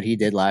whip that he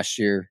did last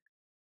year.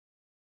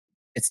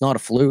 It's not a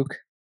fluke.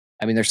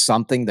 I mean, there's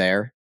something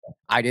there.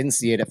 I didn't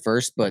see it at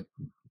first, but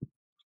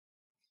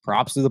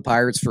props to the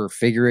Pirates for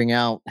figuring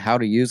out how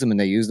to use them, and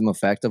they use them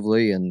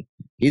effectively. And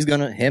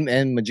him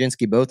and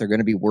Majinski both are going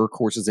to be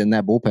workhorses in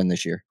that bullpen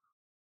this year.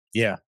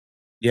 Yeah.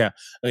 And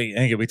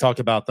again, we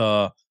talked about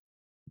the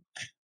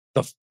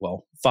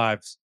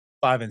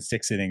 5 and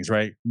 6 innings,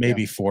 right?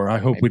 Maybe 4. I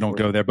hope we don't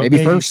go there, but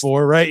maybe first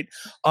 4, right?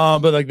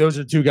 But like those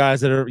are 2 guys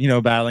that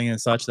are battling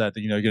and such that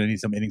you're going to need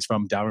some innings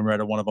from. Dalvin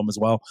Retta, one of them as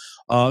well.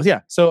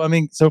 Yeah. So I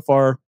mean, so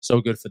far so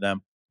good for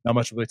them. Not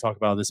much to really talk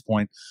about at this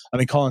point. I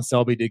mean, Colin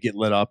Selby did get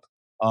lit up.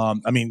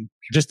 I mean,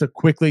 just to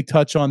quickly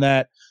touch on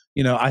that,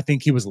 I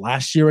think he was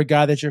last year a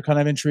guy that you're kind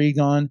of intrigued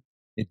on.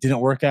 It didn't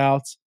work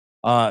out.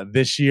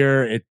 This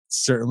year, it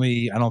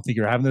certainly, I don't think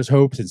you're having those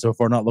hopes, and so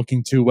far not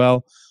looking too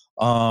well.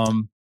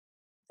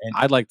 And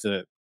I'd like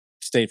to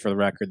state for the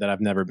record that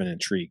I've never been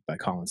intrigued by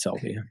Colin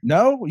Selby.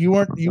 No, you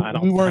weren't.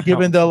 We weren't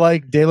given the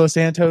like De Los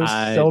Santos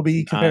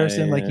Selby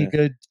comparison. Like he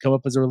could come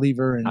up as a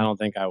reliever. And I don't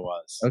think I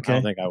was. Okay. I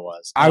don't think I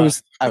was. I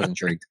was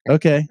intrigued.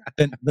 Okay,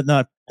 but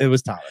not. It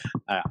was Tyler.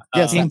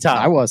 Yes, King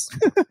Tyler. I was.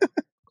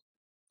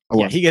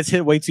 Yeah, he gets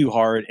hit way too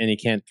hard, and he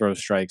can't throw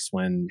strikes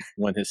when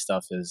his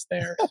stuff is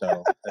there.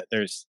 So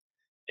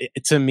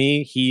to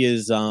me, he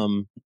is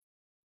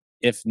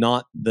if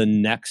not the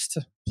next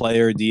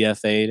player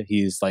DFA'd,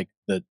 he's like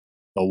the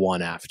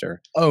one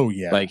after. Oh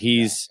yeah, like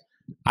he's.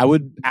 I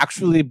would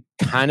actually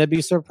kind of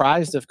be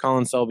surprised if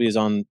Colin Selby is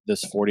on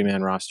this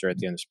 40-man roster at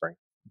the end of spring.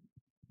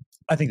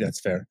 I think that's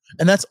fair.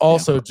 And that's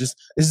also this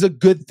is a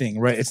good thing,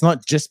 right? It's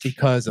not just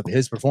because of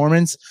his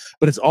performance,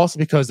 but it's also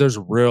because there's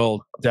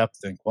real depth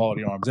and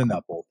quality arms in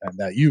that bullpen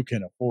that you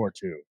can afford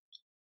to.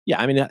 Yeah,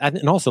 I mean,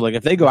 and also like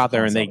if they go out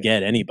there and they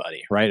get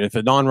anybody, right? If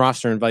a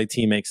non-roster invite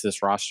team makes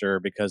this roster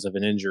because of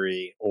an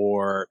injury,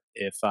 or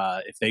if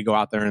they go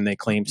out there and they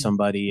claim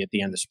somebody at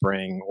the end of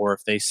spring, or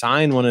if they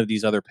sign one of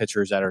these other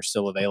pitchers that are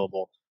still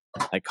available,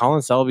 like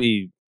Colin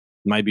Selby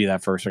might be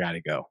that first guy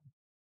to go.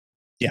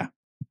 Yeah.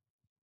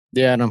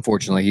 Yeah, and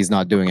unfortunately, he's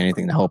not doing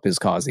anything to help his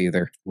cause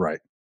either. Right.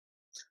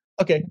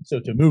 Okay, so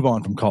to move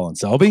on from Colin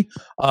Selby,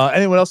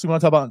 anyone else we want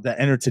to talk about that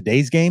entered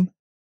today's game,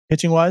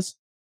 pitching-wise?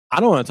 I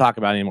don't want to talk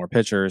about any more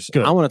pitchers.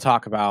 Good. I want to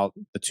talk about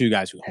the 2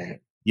 guys who homered.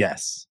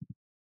 Yes.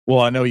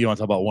 Well, I know you want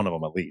to talk about one of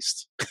them at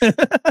least.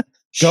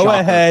 Go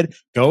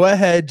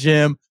ahead,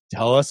 Jim.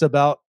 Tell us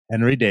about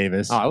Henry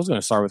Davis. Oh, I was going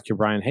to start with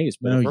Brian Hayes,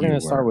 but we're going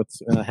to start with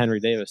Henry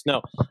Davis.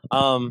 No.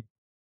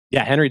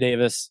 Henry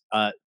Davis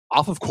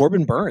off of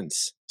Corbin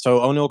Burns.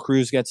 So O'Neill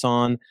Cruz gets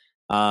on,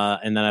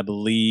 and then I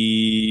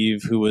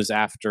believe who was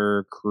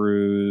after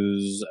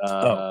Cruz,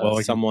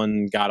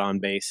 someone got on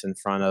base in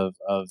front of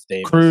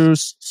Davis.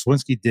 Cruz,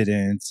 Swinsky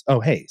didn't. Oh,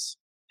 Hayes.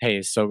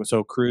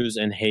 So Cruz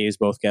and Hayes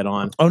both get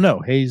on. Oh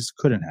no, Hayes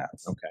couldn't have.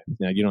 Okay.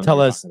 No, you don't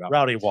tell us.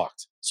 Rowdy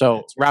walked.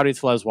 So Rowdy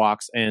Tellez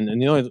walks, and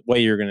the only way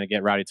you're going to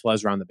get Rowdy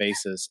Tellez around the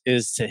bases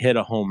is to hit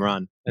a home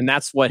run, and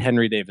that's what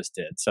Henry Davis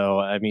did. So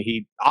I mean,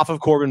 he off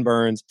of Corbin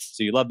Burns,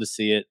 so you love to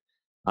see it.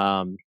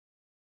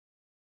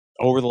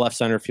 Over the left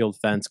center field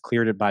fence,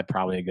 cleared it by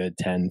probably a good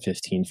 10,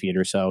 15 feet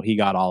or so. He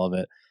got all of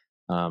it.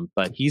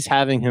 But he's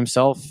having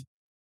himself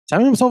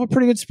a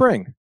pretty good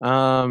spring.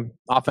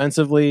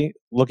 Offensively,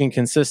 looking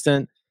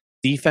consistent.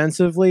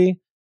 Defensively,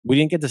 we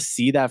didn't get to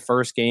see that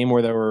first game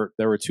where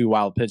there were 2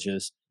 wild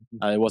pitches.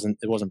 It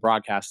wasn't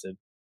broadcasted.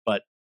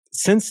 But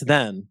since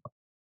then,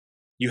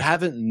 you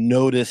haven't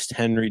noticed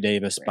Henry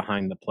Davis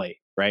behind the plate,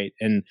 right?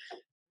 And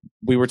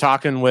we were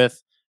talking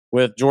with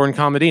with Jordan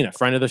Comadina,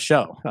 friend of the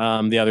show,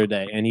 the other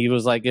day, and he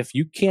was like, if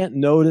you can't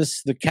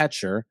notice the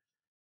catcher,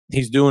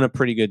 he's doing a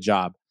pretty good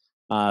job.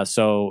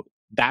 So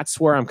that's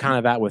where I'm kind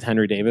of at with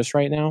Henry Davis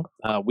right now.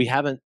 We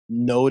haven't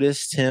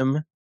noticed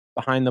him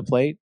behind the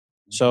plate,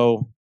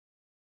 so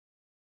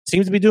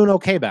seems to be doing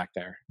okay back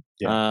there.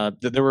 Yeah.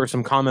 There were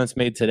some comments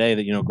made today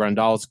that,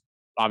 Grandal's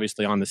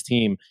obviously on this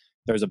team.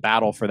 There's a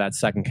battle for that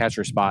second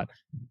catcher spot.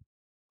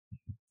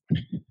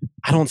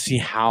 I don't see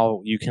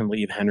how you can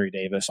leave Henry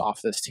Davis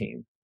off this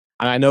team.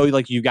 And I know,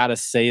 like, you got to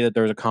say that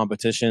there's a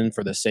competition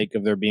for the sake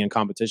of there being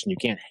competition. You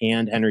can't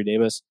hand Henry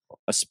Davis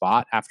a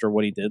spot after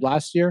what he did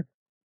last year.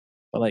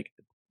 But, like,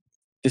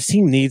 this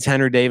team needs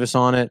Henry Davis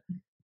on it,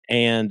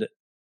 and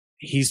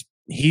he's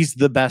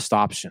the best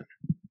option.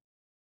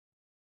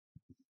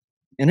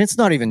 And it's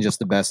not even just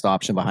the best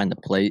option behind the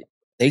plate.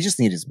 They just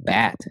need his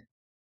bat.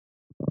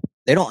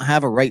 They don't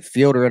have a right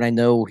fielder, and I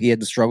know he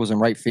had the struggles in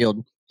right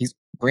field.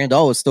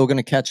 Grandal is still going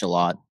to catch a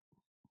lot.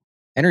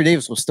 Henry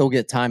Davis will still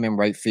get time in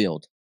right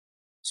field.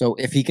 So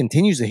if he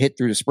continues to hit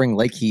through the spring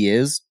like he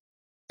is,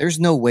 there's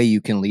no way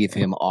you can leave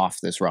him off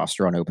this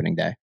roster on opening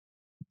day.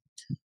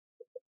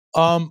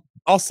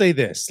 I'll say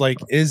this: like,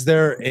 is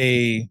there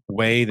a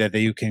way that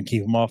you can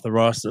keep him off the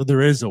roster?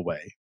 There is a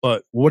way,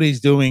 but what he's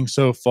doing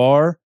so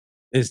far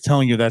is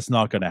telling you that's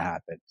not going to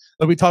happen.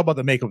 Like, we talk about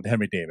the makeup of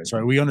Henry Davis,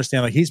 right? We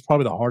understand, like, he's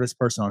probably the hardest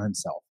person on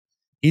himself.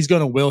 He's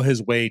going to will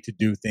his way to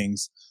do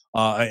things.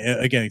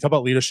 Again, you talk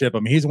about leadership. I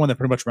mean, he's the one that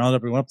pretty much rounded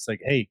everyone up. It's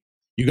like, hey,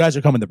 you guys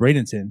are coming to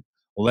Bradenton.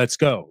 Let's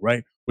go,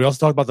 right? We also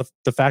talked about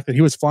the fact that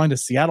he was flying to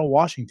Seattle,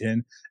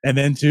 Washington, and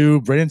then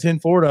to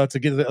Bradenton, Florida to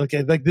get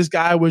like this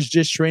guy was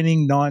just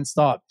training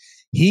nonstop.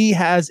 He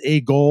has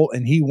a goal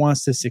and he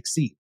wants to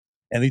succeed.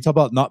 And you talk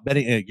about not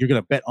betting, you're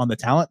going to bet on the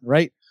talent,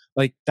 right?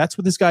 Like, that's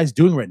what this guy's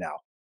doing right now.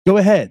 Go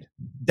ahead,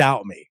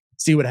 doubt me,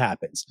 see what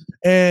happens.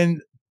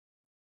 And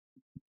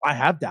I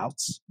have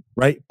doubts,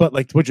 right? But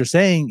like what you're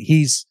saying,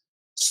 he's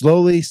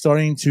slowly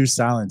starting to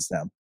silence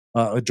them.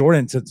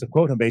 Jordan, to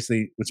quote him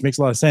basically, which makes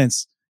a lot of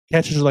sense,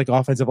 catchers are like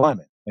offensive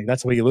linemen. Like,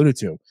 that's what he alluded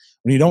to.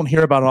 When you don't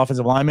hear about an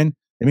offensive lineman,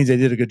 it means they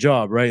did a good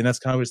job, right? And that's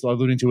kind of what he's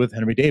alluding to with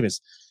Henry Davis.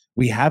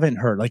 We haven't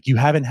heard, like, you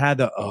haven't had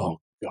the, oh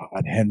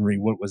God, Henry,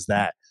 what was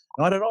that?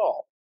 Not at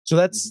all. So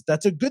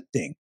that's a good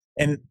thing.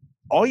 And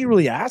all you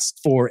really ask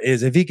for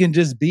is if he can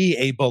just be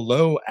a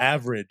below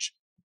average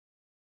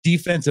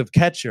defensive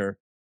catcher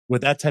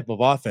with that type of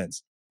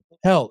offense.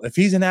 Hell, if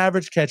he's an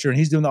average catcher and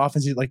he's doing the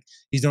offense like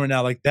he's doing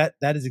now, like that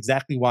is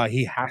exactly why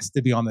he has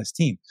to be on this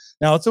team.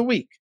 Now, it's a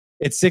week.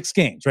 It's 6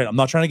 games, right? I'm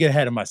not trying to get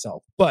ahead of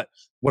myself. But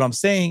what I'm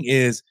saying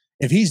is,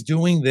 if he's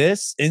doing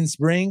this in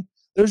spring,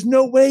 there's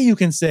no way you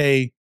can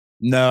say,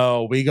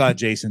 no, we got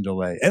Jason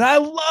DeLay. And I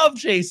love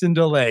Jason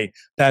DeLay.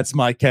 That's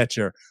my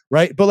catcher,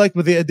 right? But like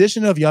with the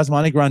addition of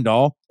Yasmani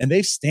Grandal, and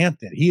they've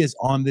stamped it, he is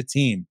on the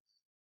team.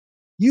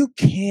 You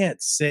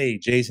can't say,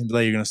 Jason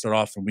DeLay, you're going to start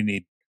off and we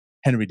need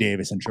Henry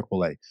Davis in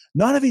AAA.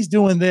 Not if he's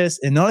doing this,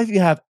 and not if you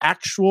have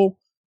actual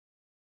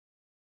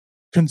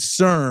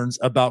concerns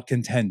about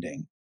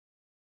contending.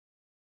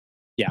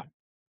 Yeah.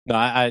 No,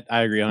 I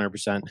agree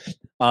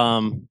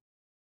 100%.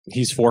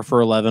 He's 4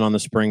 for 11 on the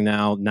spring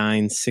now,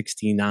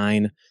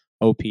 969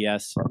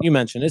 OPS. You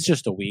mentioned it's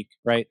just a week,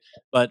 right?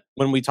 But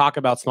when we talk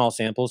about small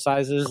sample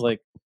sizes,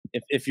 like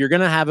if you're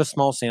going to have a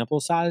small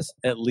sample size,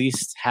 at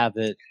least have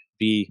it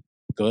be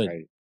good.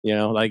 Right. You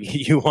know, like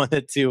you want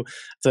it to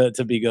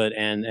be good,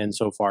 and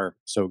so far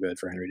so good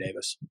for Henry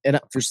Davis. And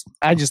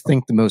I just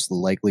think the most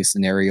likely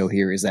scenario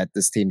here is that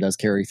this team does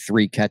carry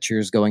 3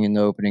 catchers going into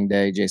opening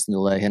day: Jason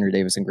DeLay, Henry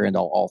Davis, and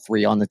Grandal, all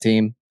 3 on the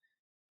team.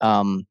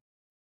 And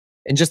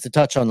just to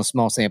touch on the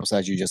small sample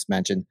size you just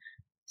mentioned,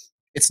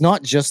 it's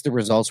not just the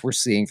results we're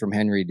seeing from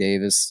Henry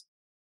Davis;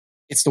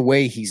 it's the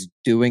way he's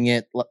doing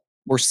it.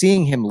 We're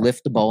seeing him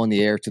lift the ball in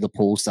the air to the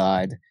pull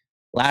side.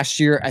 Last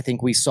year, I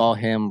think we saw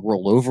him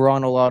roll over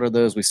on a lot of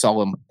those. We saw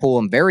him pull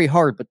them very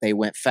hard, but they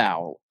went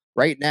foul.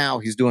 Right now,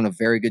 he's doing a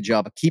very good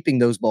job of keeping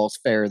those balls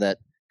fair that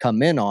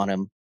come in on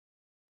him.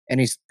 And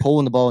he's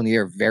pulling the ball in the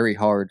air very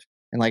hard.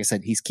 And like I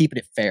said, he's keeping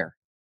it fair.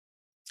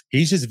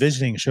 He's just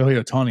visiting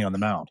Shohei Ohtani on the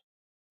mound.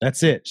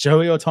 That's it.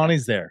 Shohei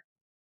Ohtani's there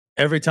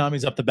every time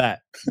he's up the bat.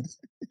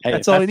 Hey,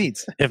 that's all he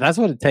needs. If that's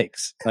what it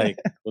takes, like,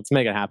 let's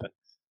make it happen.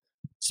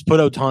 Just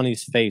put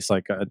Ohtani's face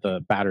like at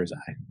the batter's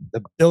eye. The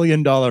 $1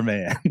 billion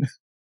man.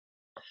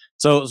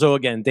 So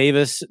again,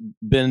 Davis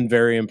been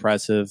very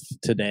impressive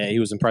today. He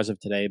was impressive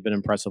today, been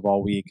impressive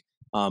all week.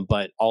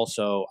 But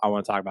also, I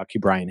want to talk about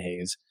Brian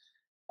Hayes.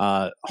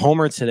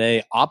 Homer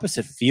today,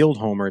 opposite field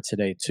homer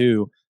today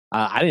too.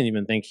 I didn't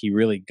even think he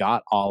really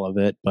got all of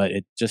it, but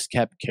it just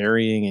kept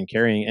carrying and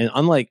carrying. And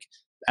unlike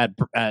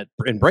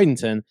in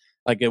Bradenton,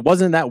 like, it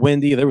wasn't that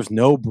windy. There was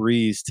no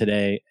breeze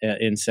today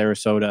in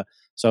Sarasota.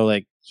 So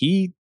like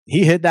he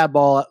hit that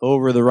ball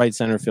over the right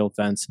center field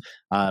fence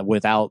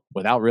without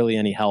really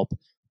any help.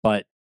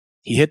 But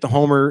he hit the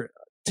homer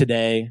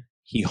today.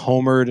 He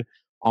homered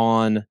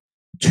on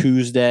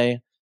Tuesday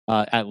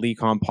at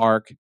Lecon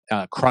Park.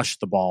 Crushed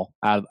the ball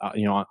out,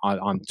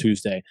 on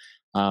Tuesday.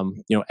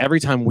 Every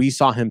time we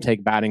saw him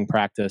take batting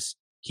practice,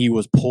 he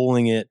was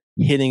pulling it,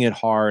 hitting it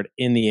hard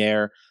in the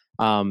air.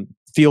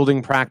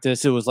 Fielding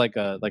practice, it was like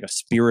a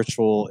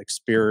spiritual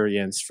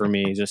experience for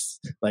me. Just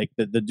like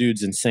the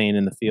dude's insane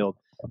in the field.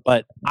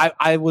 But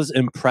I was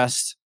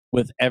impressed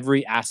with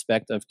every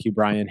aspect of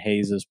Ke'Bryan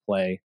Hayes'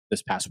 play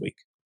this past week.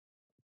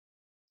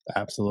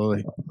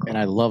 Absolutely. And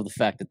I love the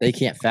fact that they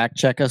can't fact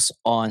check us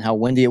on how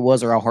windy it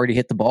was or how hard he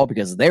hit the ball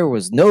because there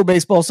was no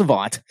baseball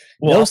savant,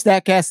 no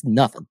StatCast,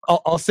 nothing.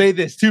 I'll say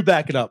this to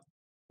back it up.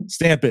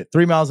 Stamp it.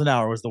 3 miles an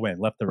hour was the wind,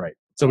 left to right.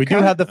 So we do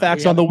have the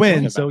facts on the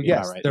wind. So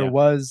yes, there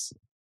was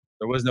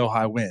no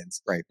high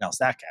winds. Right. Now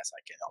StatCast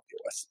I can't help you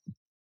with.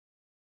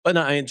 But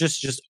no, I mean,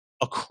 just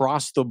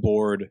across the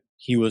board,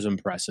 he was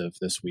impressive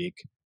this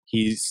week.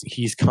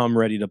 He's come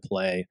ready to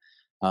play.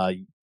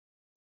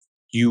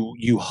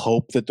 You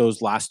hope that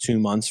those last 2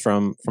 months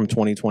from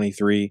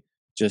 2023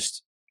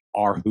 just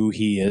are who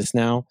he is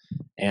now,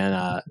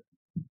 and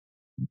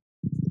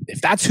if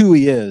that's who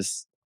he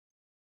is,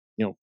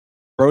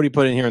 Brody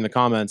put in here in the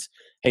comments,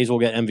 Hayes will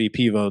get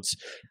MVP votes.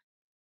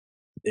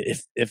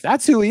 If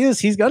that's who he is,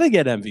 he's gonna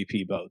get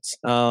MVP votes.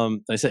 Like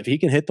I said, if he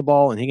can hit the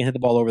ball and he can hit the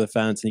ball over the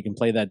fence and he can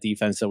play that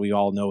defense that we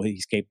all know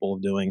he's capable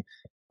of doing,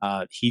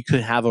 he could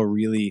have a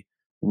really,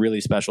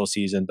 really special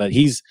season. But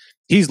he's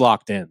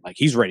locked in, like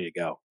he's ready to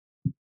go.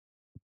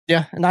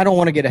 Yeah, and I don't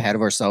want to get ahead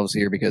of ourselves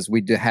here because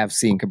we have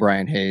seen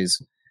Ke'Bryan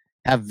Hayes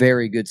have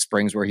very good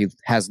springs where he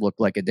has looked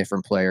like a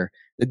different player.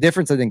 The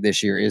difference, I think,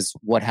 this year is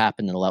what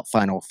happened in the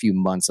final few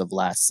months of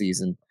last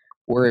season,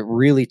 where it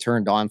really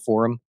turned on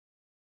for him.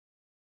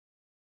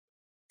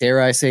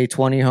 Dare I say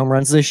 20 home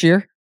runs this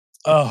year?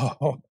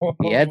 Oh,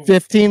 he had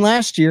 15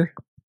 last year.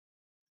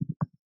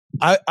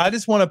 I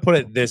just want to put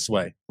it this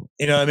way.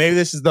 Maybe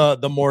this is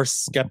the more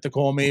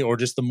skeptical in me or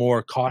just the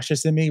more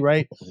cautious in me,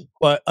 right?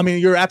 But, I mean,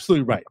 you're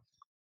absolutely right.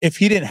 If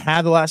he didn't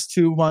have the last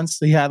 2 months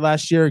that he had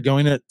last year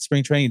going to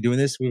spring training and doing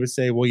this, we would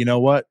say, well, you know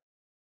what?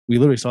 We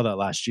literally saw that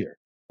last year.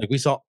 Like we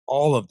saw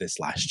all of this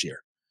last year.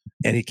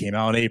 And he came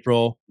out in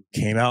April,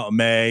 came out in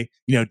May,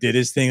 did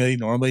his thing that he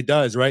normally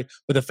does, right?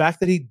 But the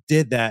fact that he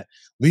did that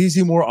leaves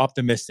you more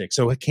optimistic.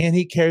 So can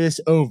he carry this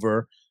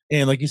over?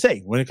 And like you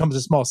say, when it comes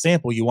to small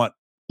sample, you want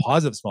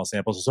positive small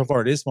samples. So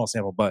far it is small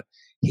sample, but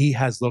he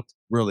has looked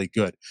really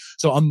good.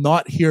 So I'm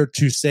not here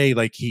to say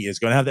like he is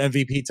going to have the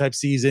MVP type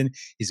season.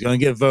 He's going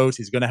to get votes.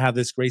 He's going to have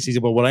this great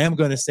season. But what I am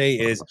going to say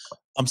is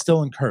I'm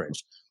still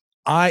encouraged.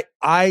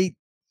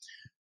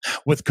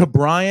 With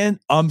Ke'Bryan,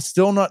 I'm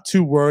still not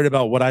too worried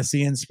about what I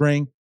see in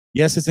spring.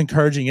 Yes, it's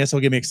encouraging. Yes, it'll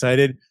get me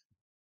excited.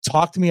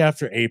 Talk to me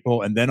after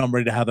April, and then I'm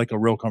ready to have like a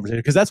real conversation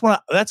because that's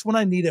when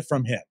I need it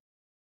from him.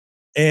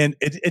 And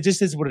it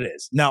just is what it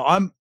is. Now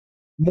I'm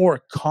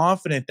more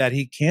confident that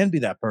he can be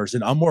that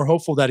person. I'm more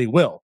hopeful that he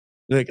will.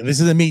 Like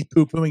this isn't me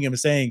poo-pooing him and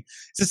saying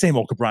it's the same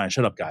old Ke'Bryan.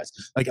 Shut up, guys.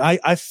 Like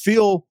I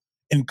feel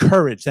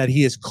encouraged that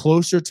he is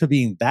closer to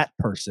being that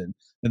person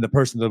than the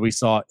person that we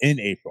saw in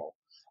April.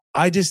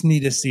 I just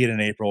need to see it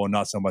in April and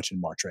not so much in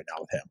March right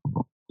now with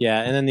him.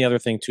 Yeah, and then the other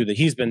thing too that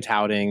he's been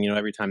touting,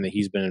 every time that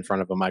he's been in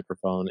front of a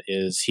microphone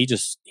is he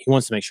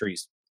wants to make sure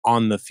he's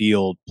on the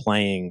field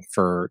playing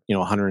for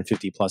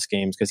 150 plus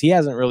games because he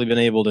hasn't really been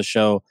able to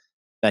show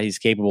that he's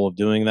capable of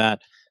doing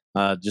that.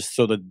 Just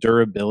so the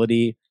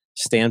durability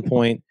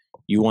standpoint,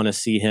 you want to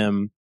see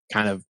him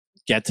kind of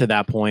get to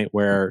that point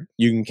where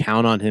you can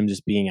count on him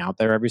just being out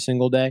there every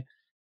single day.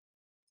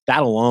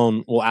 That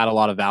alone will add a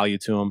lot of value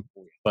to him.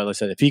 But like I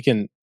said, if he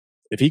can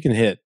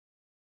hit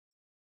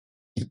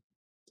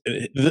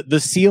the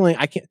ceiling,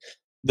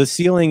 the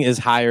ceiling is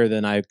higher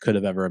than I could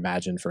have ever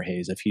imagined for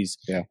Hayes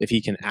if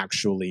he can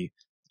actually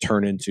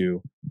turn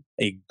into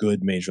a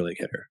good major league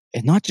hitter.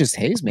 And not just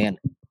Hayes, man.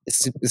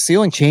 The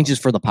ceiling changes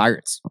for the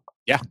Pirates.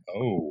 Yeah.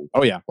 Oh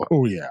yeah.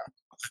 Oh yeah.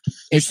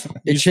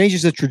 It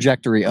changes the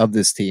trajectory of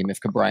this team if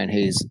Ke'Bryan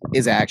Hayes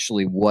is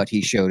actually what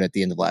he showed at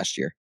the end of last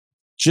year.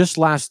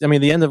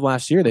 The end of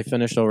last year, they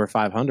finished over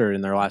 500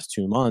 in their last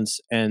 2 months,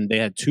 and they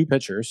had 2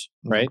 pitchers,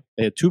 right?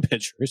 They had 2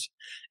 pitchers,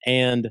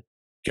 and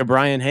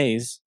Ke'Bryan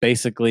Hayes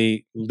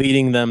basically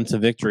leading them to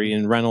victory,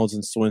 and Reynolds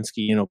and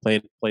Swinsky,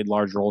 played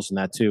large roles in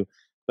that too.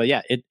 But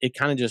yeah, it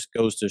kind of just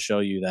goes to show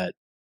you that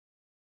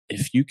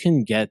if you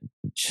can get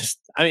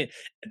at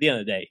the end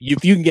of the day,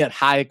 if you can get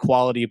high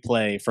quality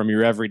play from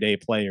your everyday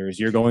players,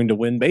 you're going to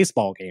win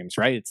baseball games,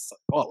 right? It's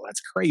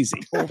that's crazy.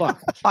 Hold on.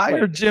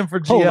 Hire Jim for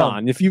GM. Hold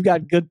on. If you've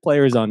got good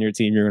players on your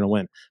team, you're going to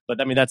win. But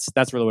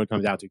that's really what it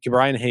comes down to.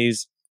 Ke'Bryan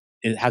Hayes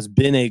has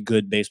been a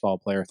good baseball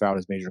player throughout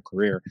his major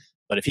career.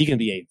 But if he can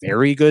be a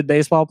very good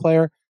baseball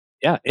player,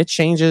 yeah, it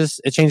changes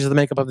the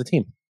makeup of the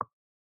team.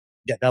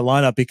 Yeah, that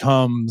lineup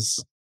becomes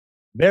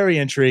very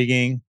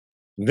intriguing,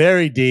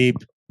 very deep.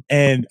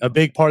 And a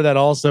big part of that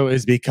also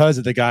is because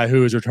of the guy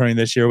who is returning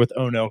this year with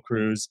O'Neill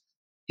Cruz.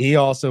 He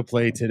also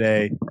played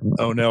today.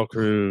 O'Neill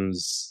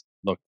Cruz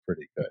looked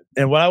pretty good.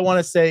 And what I want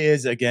to say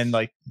is, again,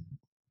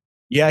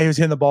 he was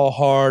hitting the ball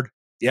hard.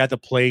 He had the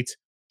plate.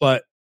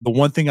 But the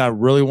one thing I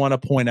really want to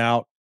point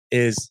out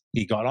is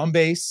he got on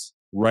base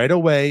right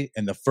away.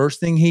 And the first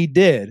thing he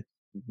did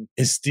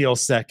is steal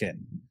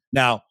second.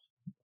 Now,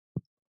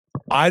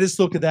 I just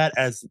look at that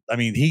as,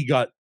 he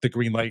got the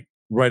green light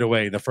right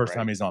away the first Right.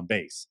 time he's on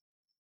base.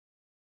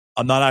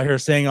 I'm not out here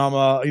saying I'm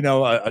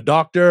a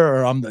doctor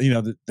or I'm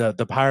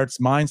the Pirates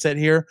mindset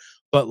here,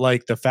 but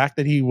like the fact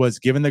that he was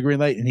given the green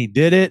light and he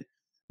did it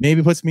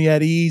maybe puts me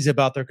at ease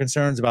about their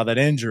concerns about that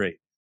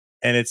injury.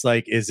 And it's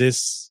like, is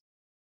this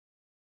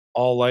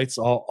all lights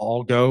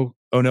all go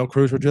O'Neal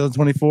Cruz for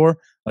 2024?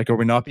 Like, are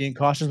we not being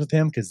cautious with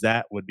him? Because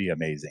that would be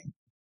amazing.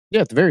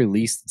 Yeah, at the very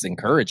least, it's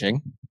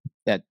encouraging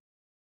that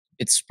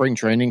it's spring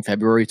training,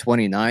 February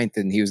 29th,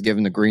 and he was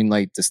given the green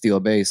light to steal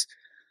a base.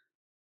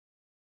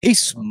 He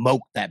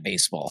smoked that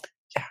baseball.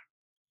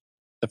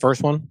 The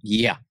first one?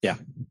 Yeah. Yeah.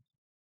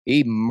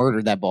 He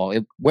murdered that ball.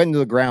 It went into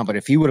the ground, but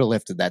if he would have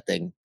lifted that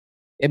thing,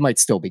 it might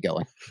still be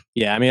going.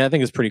 Yeah, I mean, I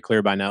think it's pretty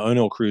clear by now.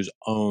 O'Neal Cruz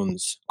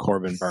owns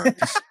Corbin Burns.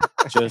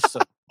 Just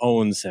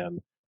owns him.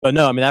 But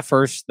no, I mean, that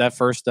first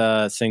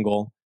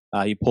single,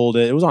 he pulled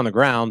it. It was on the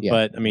ground, Yeah.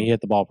 but I mean, he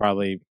hit the ball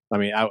probably. I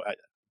mean,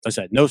 I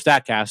said no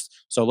StatCast,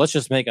 so let's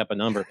just make up a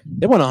number.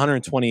 It went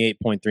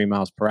 128.3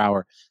 miles per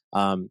hour.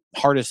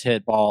 Hardest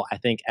hit ball I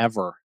think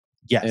ever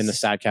Yes. in the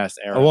StatCast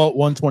era. Well,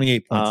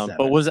 128.7.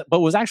 But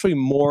was actually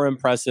more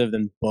impressive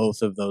than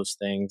both of those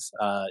things.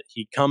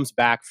 He comes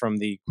back from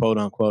the quote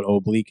unquote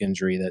oblique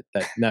injury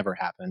that never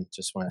happened.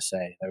 Just want to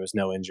say there was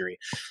no injury.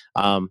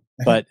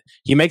 But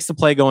he makes the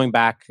play going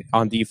back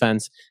on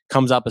defense,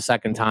 comes up a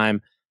second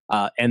time,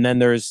 and then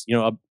there's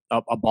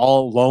a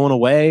ball low and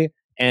away.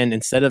 And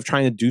instead of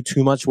trying to do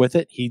too much with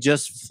it, he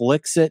just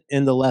flicks it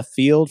into left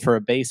field for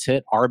a base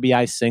hit,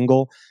 RBI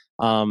single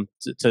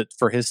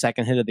for his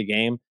second hit of the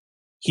game.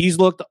 He's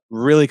looked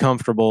really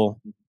comfortable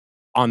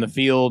on the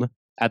field,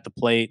 at the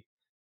plate.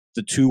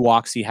 The 2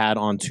 walks he had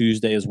on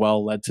Tuesday as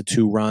well led to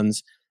 2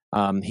 runs.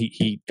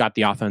 He got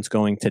the offense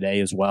going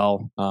today as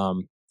well.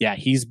 Yeah,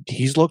 he's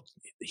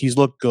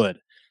looked good.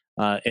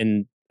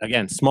 And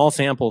again, small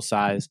sample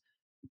size,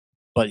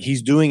 but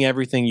he's doing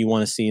everything you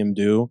want to see him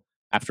do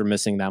after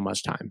missing that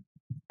much time.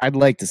 I'd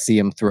like to see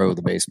him throw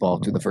the baseball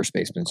to the first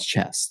baseman's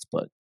chest,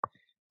 but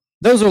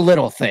those are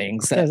little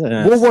things.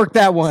 We'll work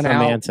that one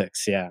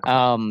Semantics, yeah.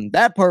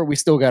 That part we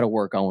still got to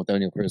work on with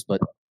O'Neal Cruz,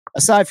 but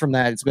aside from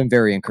that, it's been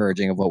very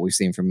encouraging of what we've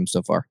seen from him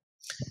so far.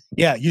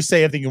 Yeah, you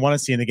say everything you want to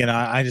see, and again,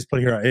 I just put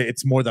here.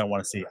 It's more than I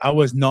want to see. I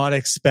was not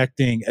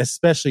expecting,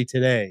 especially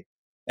today,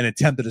 an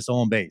attempt at his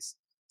own base.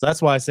 So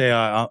that's why I say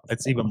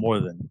it's even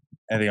more than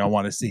anything I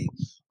want to see.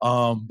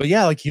 But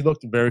yeah, like he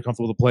looked very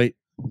comfortable with the plate.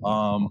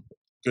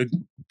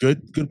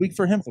 Good week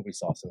for him that we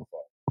saw so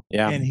far.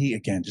 Yeah, and he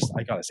again, just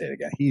I gotta say it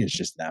again, he is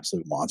just an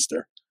absolute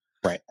monster.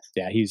 Right.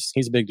 Yeah, he's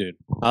a big dude.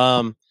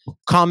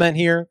 Comment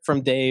here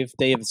from Dave.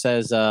 Dave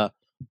says,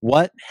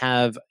 "What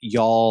have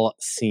y'all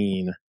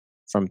seen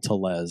from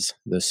Tellez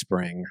this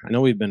spring?" I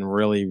know we've been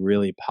really,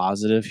 really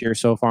positive here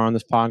so far on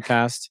this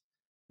podcast.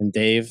 And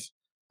Dave,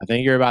 I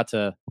think you're about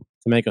to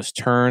make us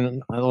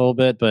turn a little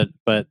bit, but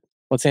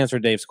let's answer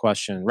Dave's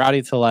question.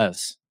 Rowdy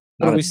Tellez,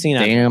 what have we seen?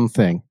 Damn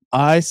thing.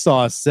 I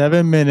saw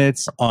 7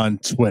 minutes on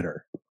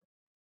Twitter.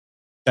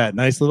 That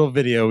nice little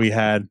video we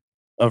had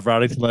of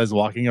Rowdy Tellez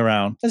walking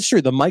around. That's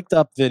true. The mic'd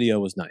up video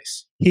was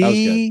nice. That was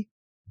good.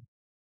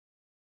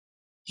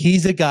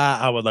 He's a guy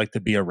I would like to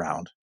be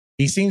around.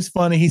 He seems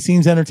funny. He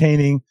seems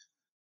entertaining.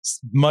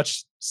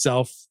 Much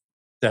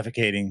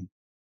self-defecating,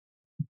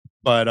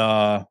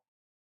 but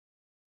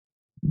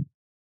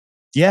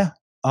yeah,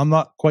 I'm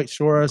not quite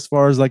sure as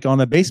far as like on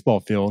a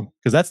baseball field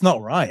because that's not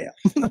where I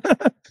am.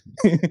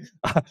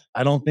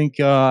 I don't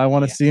think I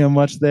want to see him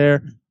much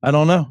there. I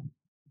don't know.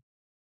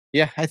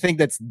 Yeah, I think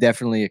that's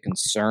definitely a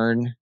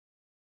concern.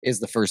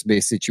 Is the first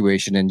base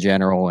situation in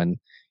general, and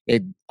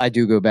I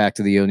do go back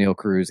to the O'Neal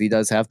Cruz. He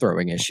does have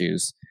throwing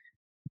issues,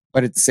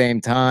 but at the same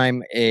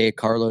time, a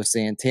Carlos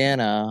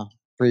Santana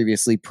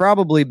previously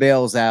probably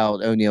bails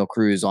out O'Neal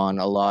Cruz on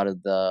a lot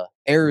of the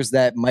errors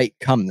that might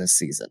come this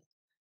season.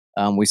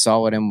 We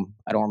saw it in,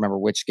 I don't remember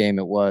which game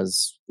it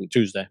was.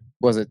 Tuesday.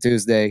 Was it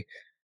Tuesday?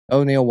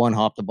 O'Neal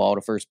one-hopped the ball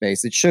to first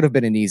base. It should have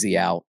been an easy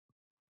out.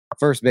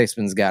 First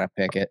baseman's got to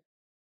pick it.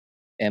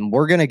 And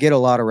we're going to get a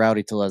lot of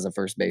Rowdy Tellez at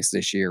first base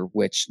this year,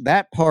 which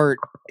that part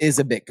is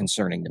a bit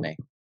concerning to me.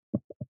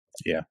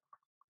 Yeah.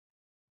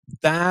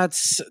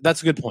 That's a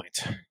good point.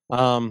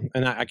 And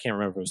I can't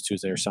remember if it was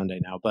Tuesday or Sunday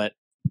now, but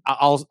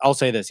I'll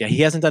say this. Yeah,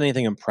 he hasn't done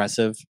anything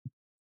impressive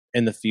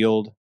in the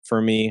field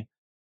for me.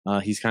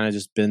 He's kind of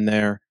just been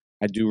there.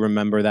 I do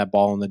remember that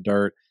ball in the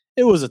dirt.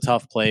 It was a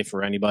tough play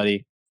for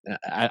anybody.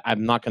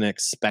 I'm not going to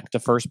expect a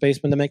first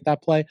baseman to make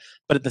that play,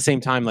 but at the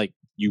same time, like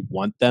you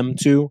want them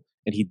to,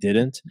 and he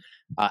didn't.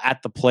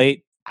 At the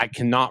plate, I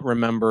cannot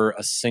remember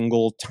a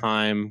single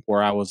time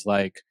where I was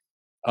like,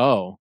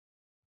 "Oh,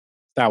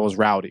 that was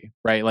Rowdy,"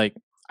 right? Like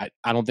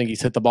I don't think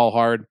he's hit the ball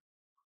hard.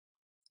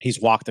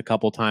 He's walked a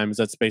couple times.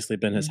 That's basically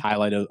been his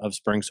highlight of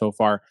spring so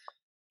far.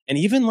 And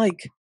even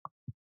like,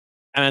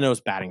 and I know it's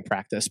batting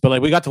practice, but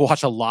like we got to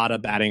watch a lot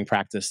of batting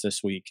practice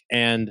this week,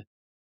 and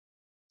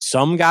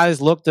some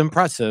guys looked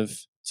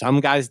impressive,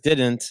 some guys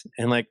didn't,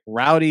 and like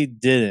Rowdy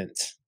didn't.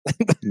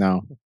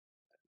 No,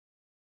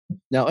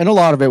 and a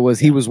lot of it was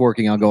he was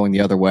working on going the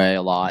other way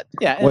a lot.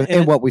 Yeah,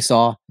 in what we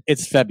saw.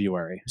 it's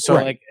February, so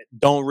Right. like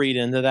don't read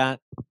into that.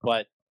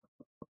 But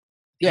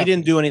Yeah. he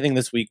didn't do anything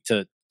this week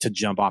to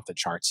jump off the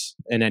charts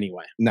in any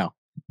way. No.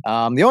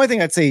 The only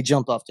thing I'd say he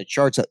jumped off the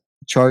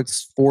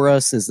charts for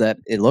us is that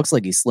it looks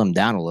like he slimmed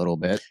down a little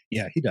bit.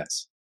 Yeah, he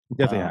does. He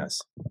definitely Um, has.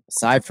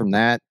 Aside from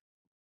that,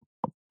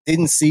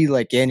 didn't see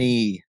like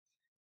any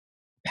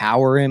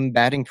power in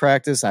batting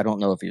practice. I don't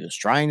know if he was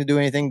trying to do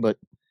anything, but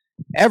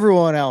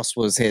everyone else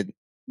was hit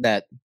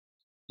that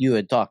you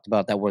had talked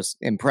about that was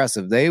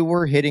impressive. They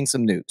were hitting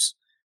some nukes.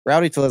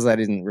 Rowdy Tellez, I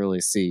didn't really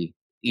see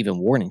even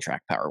warning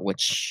track power,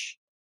 which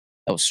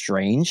that was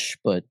strange.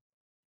 But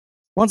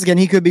once again,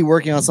 he could be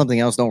working on something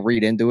else. Don't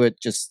read into it.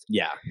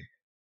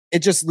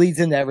 It just leads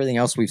into everything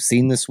else we've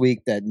seen this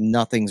week that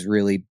nothing's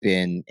really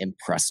been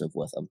impressive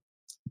with him.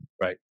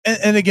 Right.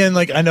 And again,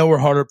 like I know we're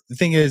harder. The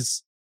thing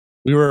is,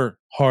 we were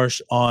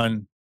harsh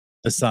on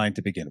the sign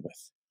to begin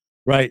with.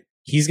 Right.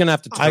 He's gonna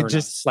have to turn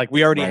us. Like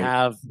we already Right.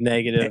 have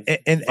negative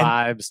And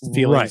vibes,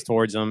 feelings right.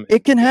 towards him.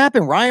 It can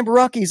happen. Ryan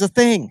Barucki's a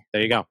thing.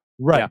 There you go.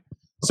 Right. Yeah.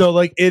 So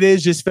like it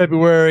is just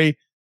February.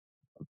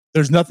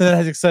 There's nothing that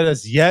has excited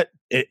us yet.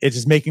 It's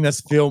just making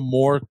us feel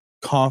more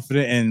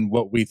confident in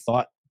what we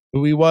thought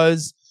who he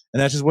was.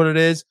 And that's just what it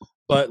is.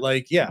 But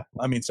like, yeah,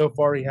 I mean, so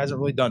far he hasn't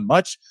really done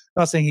much.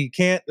 Not saying he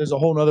can't. There's a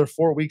whole nother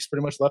 4 weeks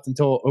pretty much left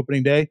until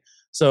opening day.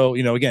 So,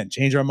 again,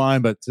 change our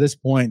mind. But to this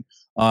point,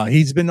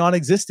 he's been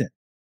non-existent.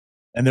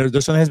 And there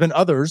certainly has been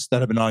others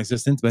that have been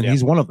non-existent, but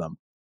he's one of them.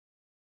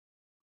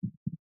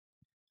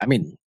 I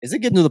mean, is it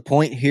getting to the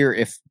point here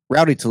if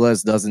Rowdy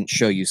Tellez doesn't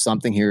show you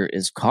something here?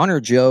 Is Connor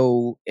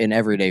Joe an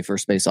everyday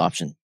first base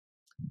option?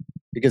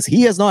 Because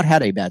he has not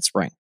had a bad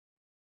spring.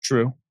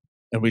 True.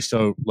 And we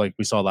saw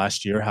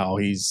last year how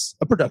he's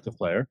a productive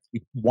player.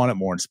 We want it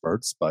more in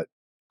spurts, but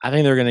I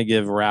think they're going to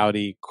give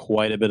Rowdy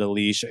quite a bit of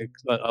leash,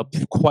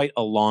 quite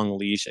a long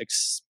leash,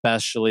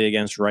 especially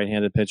against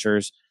right-handed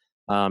pitchers.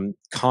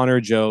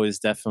 Connor Joe is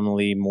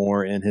definitely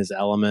more in his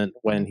element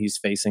when he's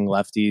facing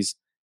lefties.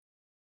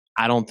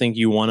 I don't think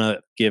you want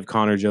to give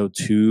Connor Joe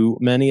too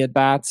many at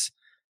bats.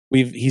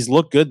 He's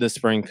looked good this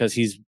spring because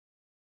he's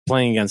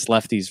playing against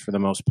lefties for the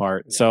most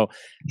part. So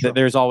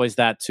there's always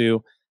that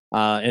too.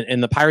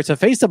 And the Pirates have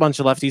faced a bunch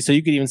of lefties, so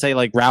you could even say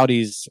like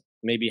Rowdy's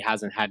maybe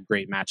hasn't had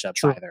great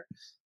matchups either.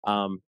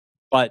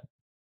 But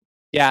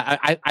yeah,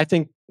 I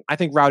think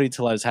Rowdy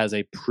Tellez has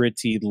a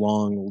pretty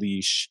long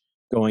leash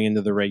going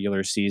into the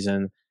regular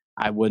season.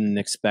 I wouldn't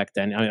expect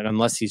any,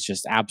 unless he's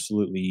just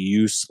absolutely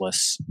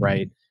useless,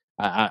 right?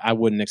 I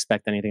wouldn't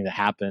expect anything to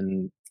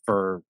happen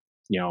for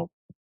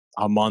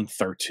a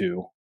month or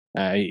two.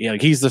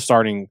 He's the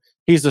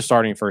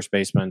starting first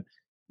baseman,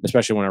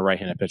 especially when a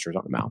right-handed pitcher is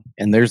on the mound.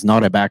 And there's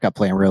not a backup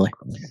plan, really.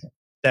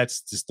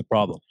 that's just the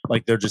problem.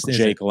 Like they're just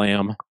Jake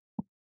Lamb.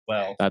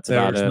 Well, That's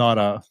about there's it. not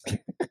a.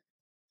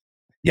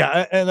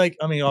 Yeah, and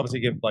obviously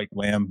give like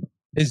Lamb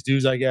his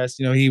dues, I guess.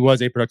 He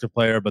was a productive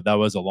player, but that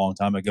was a long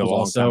time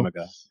ago. Same way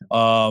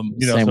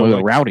So with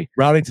like, Rowdy.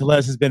 Rowdy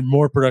Tellez has been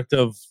more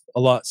productive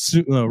a lot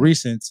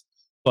recent,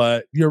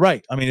 but you're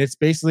right. I mean, it's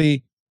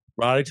basically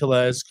Rowdy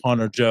Tellez,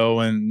 Connor Joe,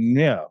 and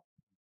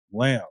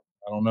Lamb.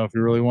 I don't know if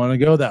you really want to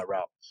go that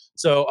route.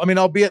 So,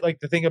 albeit like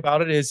the thing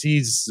about it is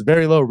he's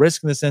very low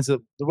risk in the sense that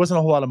there wasn't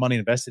a whole lot of money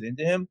invested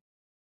into him.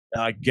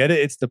 I get it.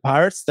 It's the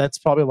Pirates. That's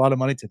probably a lot of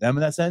money to them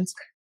in that sense.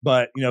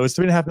 But, it's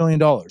 $3.5 million.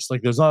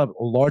 Like there's not a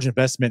large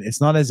investment. It's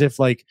not as if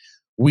like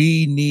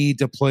we need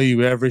to play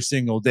you every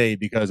single day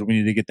because we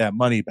need to get that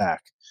money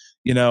back,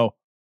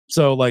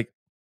 So like,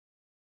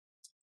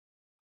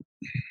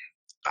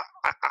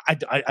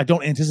 I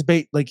don't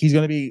anticipate like he's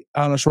going to be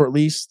on a short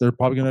lease. They're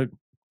probably going to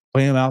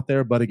play him out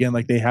there. But again,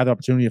 like they have the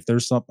opportunity if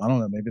there's something, I don't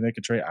know, maybe they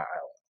could trade.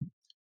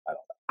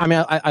 I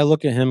mean, I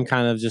look at him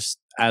kind of just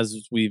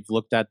as we've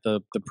looked at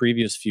the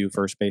previous few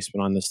first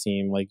basemen on this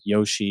team, like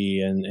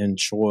Yoshi and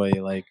Choi.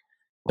 Like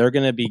they're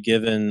going to be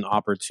given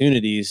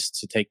opportunities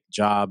to take the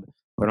job.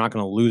 They're not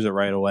going to lose it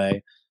right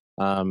away.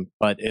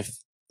 But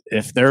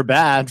if they're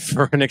bad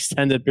for an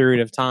extended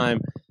period of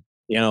time,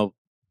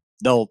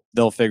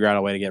 they'll figure out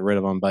a way to get rid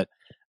of them. But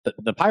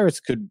the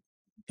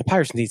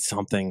Pirates need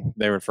something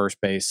there at first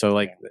base. So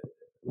like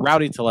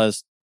Rowdy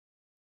Tellez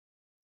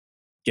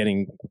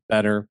getting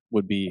better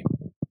would be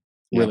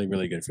really,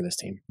 really good for this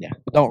team. Yeah.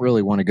 Don't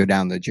really want to go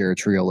down the Jared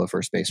Triolo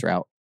first base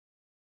route.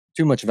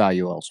 Too much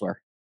value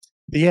elsewhere.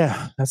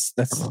 Yeah, that's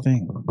the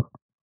thing.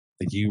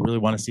 Like you really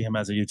want to see him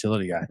as a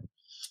utility guy.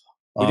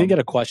 We did get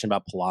a question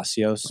about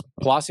Palacios.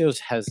 Palacios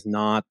has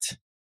not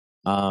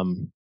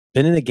been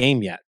in a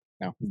game yet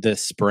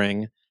this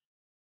spring.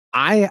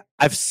 I've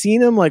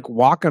seen him like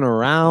walking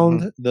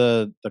around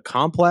the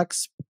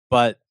complex,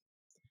 but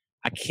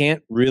I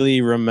can't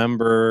really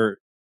remember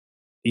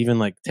even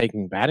like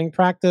taking batting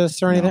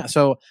practice or anything.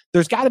 So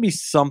there's got to be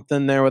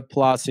something there with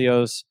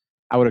Palacios.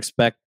 I would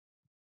expect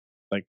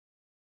like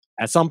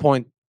at some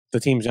point the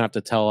team's gonna have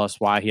to tell us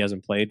why he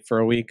hasn't played for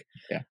a week.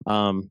 Yeah.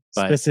 But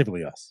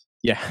specifically us.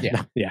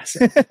 Yeah. Yes.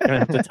 Gonna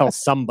have to tell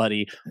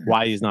somebody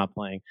why he's not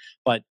playing.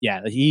 But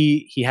yeah,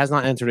 he has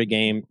not entered a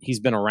game. He's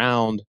been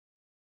around,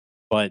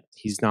 but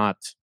he's not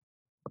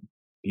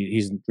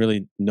he's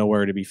really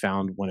nowhere to be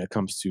found when it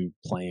comes to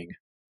playing.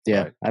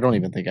 Yeah, Right. I don't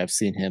even think I've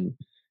seen him.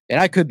 And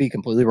I could be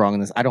completely wrong on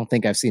this. I don't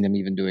think I've seen him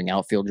even doing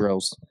outfield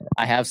drills.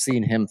 I have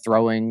seen him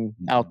throwing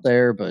out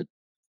there, but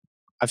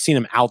I've seen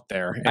him out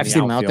there. in I've the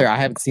seen him out there. outfield.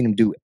 I haven't seen him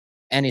do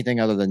anything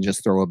other than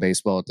just throw a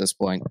baseball at this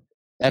point.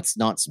 That's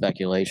not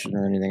speculation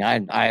or anything.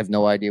 I have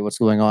no idea what's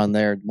going on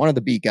there. One of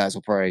the beat guys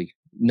will probably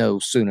know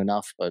soon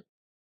enough, but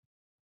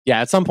Yeah,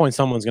 at some point,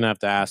 someone's gonna have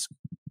to ask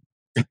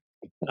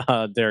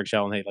Derek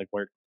Shellen, hey, like,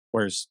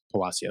 where's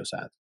Palacios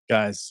at?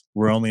 Guys,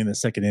 we're only in the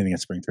second inning of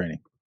spring training.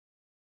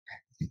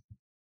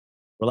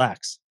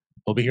 Relax.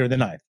 We'll be here the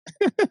 9th.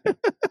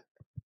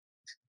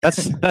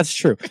 That's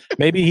true.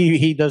 Maybe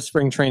he does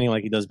spring training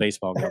like he does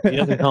baseball. He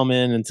doesn't come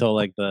in until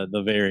like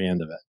the very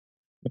end of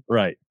it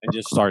Right. and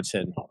just starts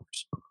hitting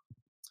homers.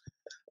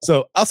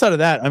 So outside of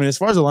that, I mean, as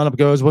far as the lineup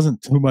goes,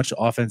 wasn't too much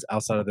offense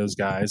outside of those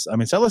guys. I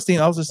mean,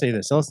 Celestino, I'll just say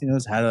this.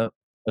 Celestino's had a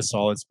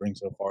solid spring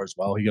so far as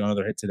well. He got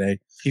another hit today.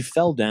 He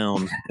fell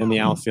down in the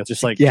outfield,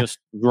 just Yeah. just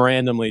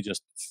randomly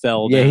just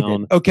fell Yeah, he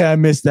down. Okay, I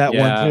missed that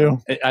one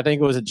too. I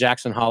think it was a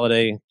Jackson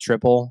Holiday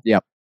triple.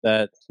 Yep.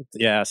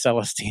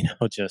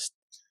 Celestino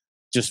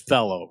just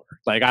fell over.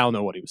 Like, I don't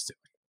know what he was doing.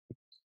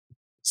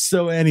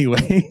 So,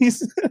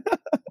 anyways,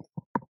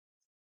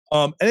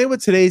 and then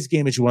with today's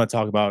game that you want to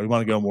talk about, we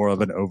want to go more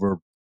of an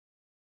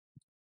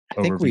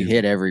I think we overview.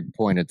 hit every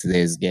point of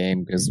today's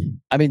game because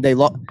I mean they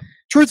lost.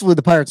 Truthfully,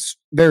 the Pirates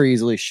very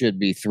easily should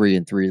be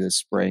 3-3 this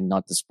spring.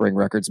 Not the spring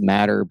records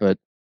matter, but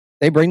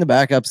they bring the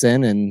backups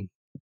in, and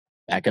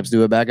backups do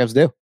what backups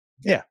do.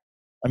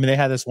 I mean, they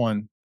had this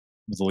one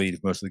with the lead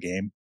most of the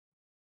game.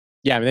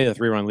 Yeah, I mean, they had a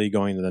 3-run lead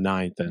going into the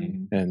 9th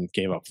and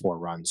gave up 4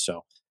 runs.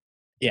 So,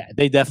 yeah,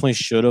 they definitely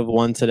should have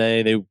won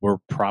today. They were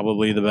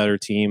probably the better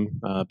team.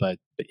 But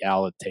yeah,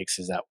 all it takes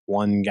is that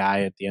one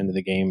guy at the end of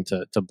the game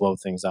to blow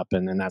things up,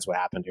 and that's what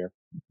happened here.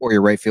 Or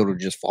your right fielder would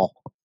just fall.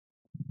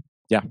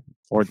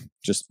 Or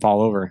just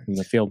fall over in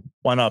the field.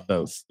 Why not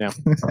both? Yeah.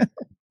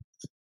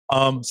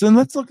 So then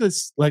let's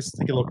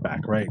take a look back,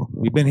 right?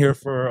 We've been here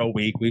for a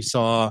week. We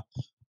saw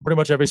pretty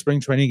much every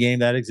spring training game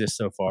that exists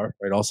so far,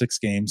 right? All 6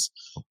 games.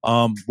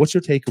 What's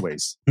your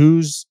takeaways?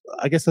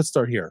 I guess let's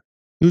start here.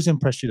 Who's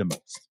impressed you the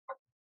most?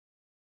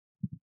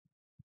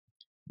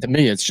 To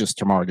me, it's just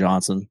Tamar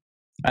Johnson.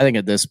 I think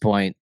at this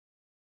point,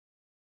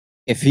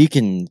 if he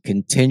can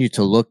continue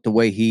to look the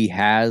way he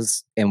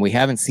has, and we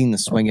haven't seen the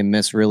swing and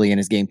miss really in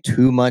his game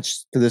too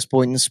much to this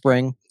point in the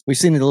spring. We've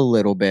seen it a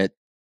little bit,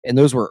 and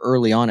those were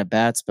early on at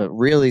bats, but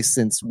really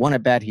since one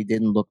at bat he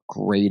didn't look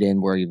great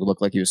in where he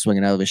looked like he was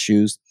swinging out of his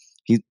shoes,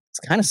 he's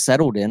kind of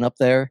settled in up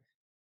there.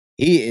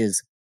 He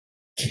is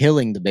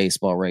killing the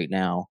baseball right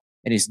now,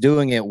 and he's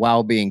doing it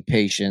while being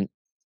patient,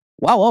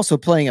 while also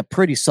playing a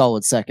pretty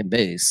solid second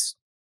base.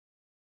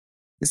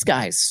 This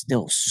guy is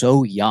still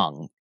so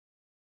young.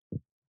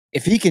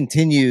 If he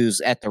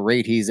continues at the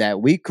rate he's at,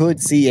 we could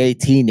see a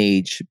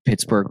teenage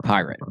Pittsburgh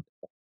Pirate.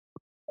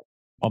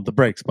 Pump the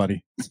brakes,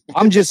 buddy.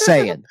 I'm just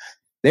saying,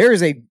 there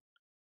is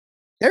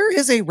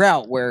a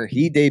route where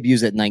he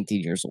debuts at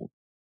 19 years old.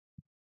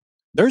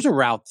 There's a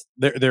route.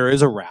 There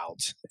is a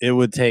route. It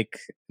would take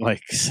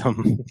it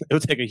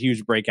would take a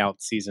huge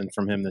breakout season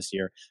from him this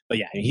year. But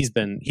yeah, he's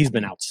been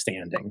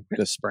outstanding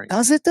this spring.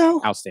 Does it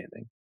though?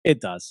 Outstanding. It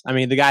does. I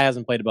mean, the guy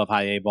hasn't played above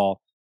high A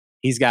ball.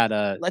 He's got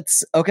a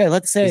Let's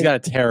he's say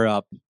got to tear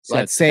up.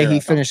 let's say he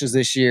finishes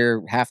this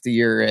year half the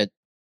year at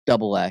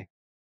AA.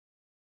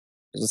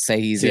 Let's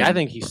say he's See, in, I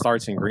think he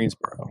starts in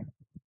Greensboro.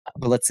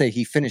 but let's say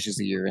he finishes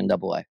the year in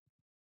AA.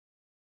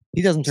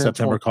 He doesn't turn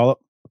September 20. call up.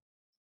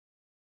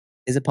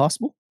 Is it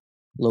possible?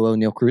 Low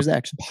O'Neal Cruz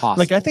action. Possible.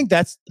 Like I think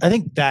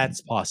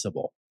that's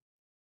possible.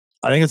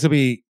 I think it's gonna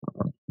be.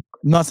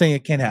 I'm not saying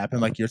it can't happen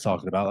like you're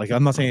talking about. Like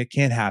I'm not saying it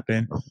can't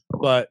happen,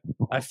 but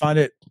I find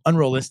it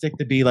unrealistic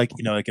to be like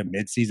a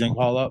mid-season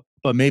call up.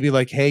 But maybe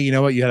like, hey, you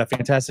know what? You had a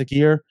fantastic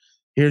year.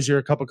 Here's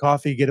your cup of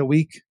coffee. Get a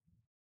week.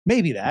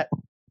 Maybe that.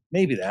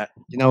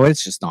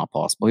 It's just not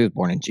possible. He was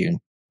born in June.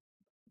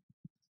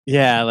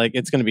 Yeah, like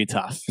it's going to be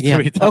tough. It's Yeah.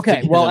 gonna be tough to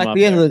Okay. get Well, him at up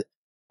the end there. of the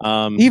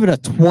even a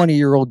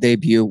 20-year-old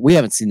debut, we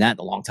haven't seen that in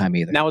a long time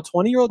either. Now a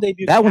 20-year-old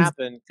debut That can one's-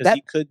 happen because that-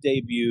 he could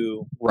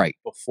debut Right.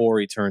 before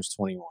he turns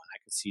 21. I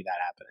could see that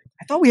happening.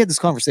 I thought we had this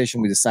conversation.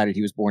 We decided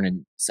he was born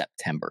in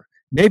September.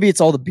 Maybe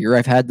it's all the beer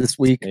I've had this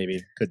week.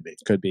 Maybe could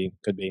be.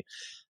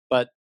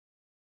 But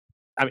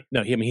I mean,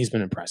 no. He's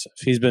been impressive.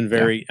 He's been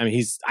very. I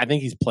mean, I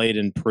think he's played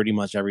in pretty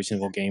much every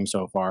single game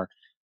so far.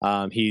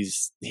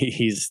 He's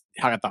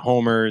got the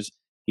homers.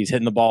 He's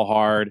hitting the ball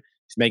hard.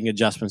 He's making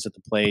adjustments at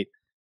the plate.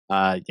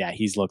 Yeah,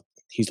 he's looked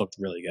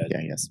really good.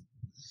 Yeah, yes.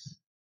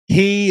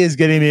 He is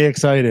getting me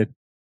excited.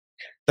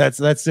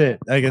 That's it.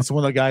 Like it's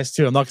one of the guys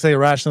too. I'm not gonna say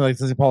irrational like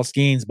Paul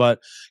Skenes, but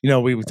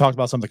we talked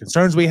about some of the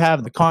concerns we have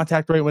and the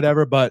contact rate,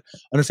 whatever. But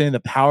understanding the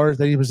power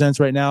that he presents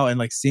right now and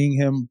like seeing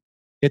him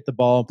hit the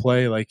ball and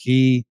play, like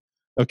he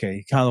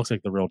kind of looks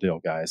like the real deal,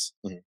 guys.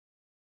 Mm-hmm.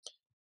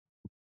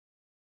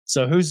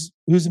 So who's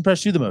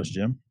impressed you the most,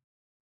 Jim?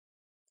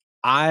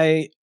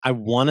 I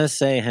want to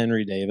say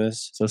Henry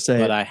Davis, So say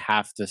but it. I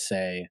have to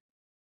say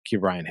Q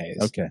Brian Hayes.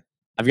 Okay.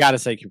 I've got to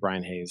say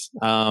Brian Hayes.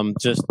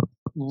 Just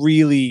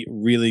really,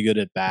 really good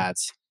at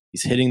bats.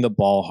 He's hitting the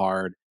ball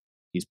hard.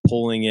 He's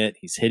pulling it.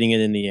 He's hitting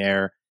it in the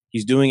air.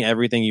 He's doing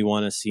everything you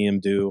want to see him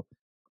do.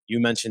 You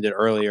mentioned it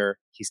earlier.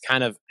 He's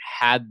kind of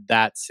had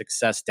that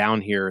success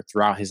down here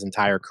throughout his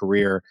entire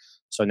career.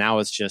 So now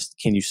it's just,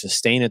 can you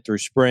sustain it through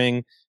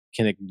spring?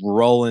 Can it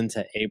roll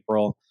into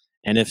April?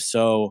 And if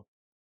so,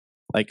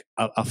 like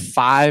a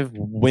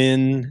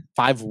 5-win,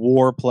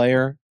 5-WAR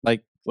player,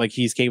 like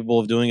he's capable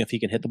of doing if he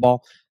can hit the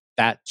ball,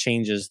 that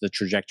changes the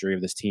trajectory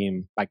of this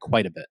team by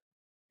quite a bit.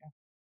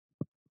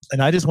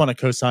 And I just want to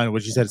co-sign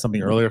what you said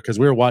something earlier, because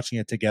we were watching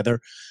it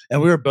together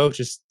and we were both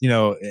just,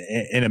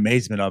 in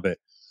amazement of it.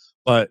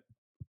 But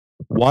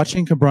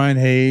watching Brian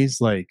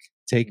Hayes like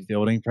take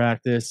fielding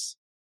practice,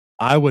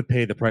 I would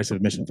pay the price of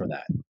admission for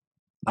that.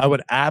 I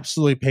would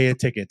absolutely pay a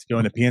ticket to go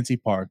into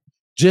PNC Park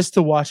just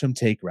to watch him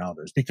take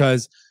rounders,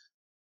 because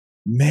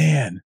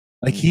man,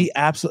 like he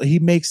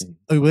makes,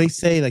 like they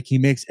say, like he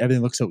makes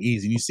everything look so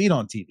easy. And you see it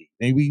on TV.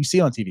 Maybe you see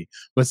it on TV,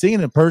 but seeing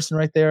it in person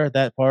right there,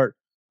 that part,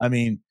 I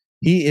mean,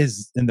 he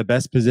is in the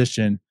best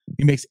position.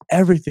 He makes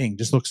everything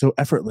just look so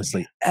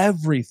effortlessly,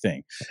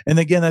 everything. And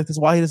again, that's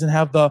why he doesn't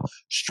have the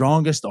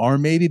strongest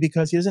arm, maybe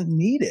because he doesn't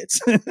need it.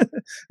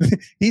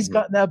 He's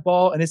gotten that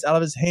ball and it's out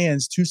of his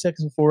hands 2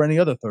 seconds before any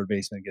other third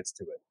baseman gets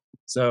to it.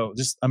 So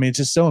just, I mean, it's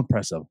just so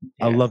impressive.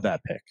 Yeah. I love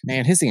that pick.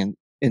 Man, his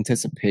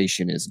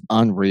anticipation is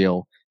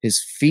unreal. His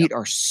feet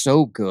are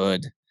so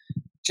good.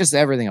 Just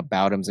everything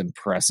about him is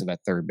impressive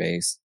at third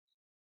base.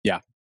 Yeah,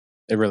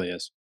 it really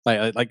is.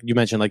 Like you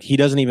mentioned, like he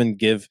doesn't even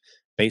give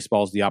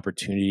baseballs the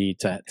opportunity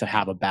to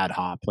have a bad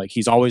hop. Like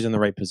he's always in the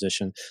right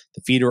position.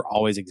 The feet are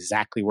always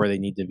exactly where they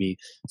need to be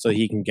so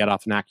he can get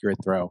off an accurate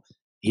throw.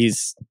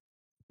 He's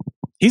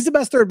the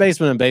best third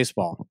baseman in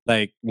baseball.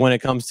 Like when it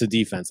comes to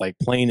defense, like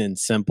plain and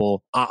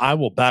simple. I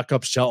will back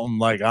up Shelton.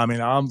 Like, I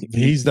mean,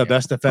 he's the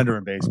best defender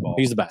in baseball.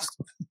 He's the best.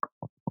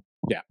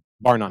 Yeah,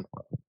 bar none.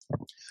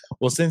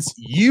 Well, since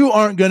you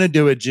aren't going to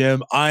do it,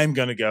 Jim, I'm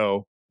going to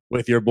go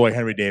with your boy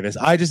Henry Davis.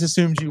 I just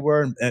assumed you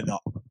were, and your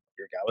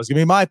guy was going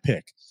to be my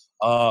pick.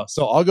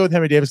 So I'll go with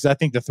Henry Davis because I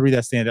think the three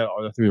that stand out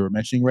are the three we're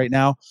mentioning right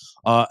now.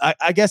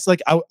 I guess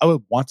like I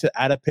would want to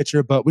add a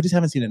pitcher, but we just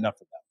haven't seen enough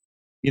of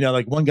them.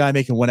 Like one guy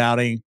making one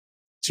outing,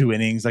 2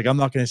 innings. Like I'm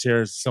not going to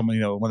share someone,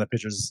 one of the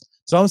pitchers.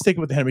 So I'm sticking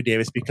with Henry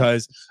Davis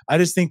because I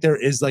just think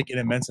there is like an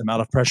immense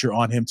amount of pressure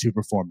on him to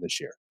perform this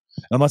year.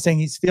 And I'm not saying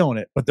he's feeling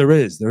it, but there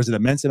is an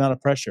immense amount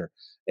of pressure,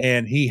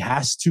 and he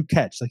has to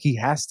catch. Like he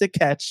has to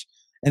catch.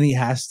 And he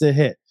has to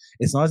hit.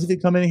 It's not as if he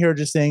come in here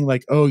just saying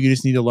like, oh, you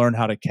just need to learn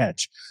how to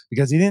catch,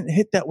 because he didn't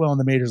hit that well in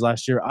the majors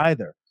last year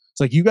either. It's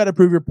like you got to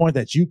prove your point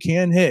that you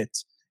can hit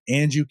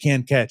and you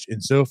can catch.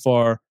 And so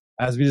far,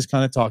 as we just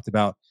kind of talked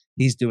about,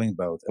 he's doing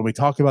both. And we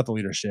talk about the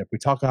leadership. We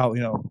talk about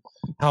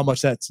how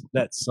much that's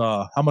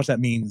how much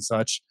that means and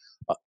such.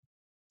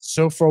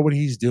 So far, what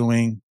he's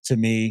doing, to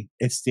me,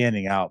 it's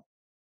standing out.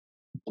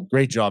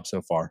 Great job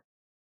so far.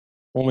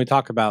 When we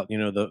talk about,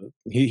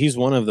 he's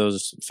one of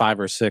those 5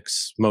 or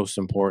 6 most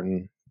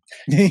important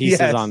pieces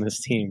Yes. on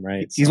this team,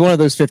 right? He's one of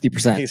those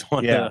 50%. He's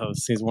one of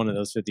those. He's one of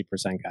those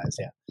 50% guys.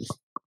 Yeah.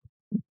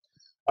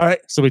 All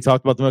right. So we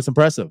talked about the most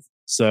impressive.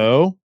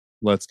 So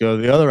let's go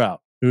the other route.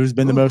 Who's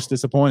been the most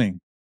disappointing?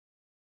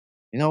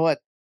 You know what?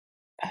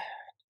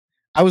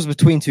 I was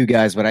between 2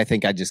 guys, but I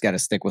think I just got to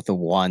stick with the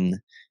one.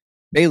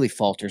 Bailey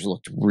Falter's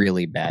looked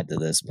really bad to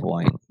this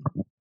point.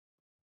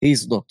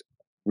 He's looked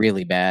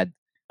really bad.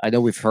 I know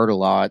we've heard a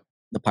lot.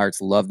 The Pirates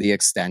love the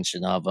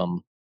extension of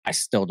him. I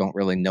still don't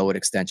really know what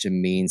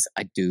extension means.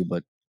 I do,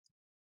 but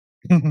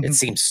it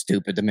seems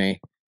stupid to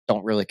me.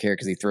 Don't really care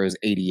because he throws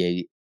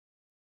 88.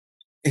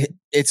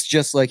 It's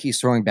just like he's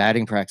throwing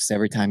batting practice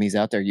every time he's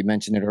out there. You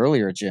mentioned it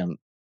earlier, Jim.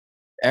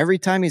 Every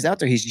time he's out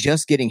there, he's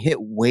just getting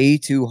hit way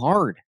too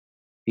hard.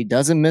 He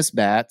doesn't miss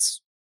bats.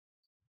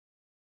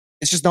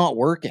 It's just not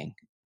working.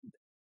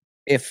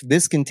 If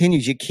this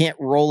continues, you can't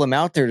roll him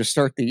out there to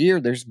start the year.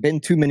 There's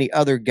been too many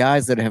other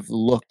guys that have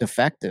looked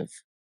effective.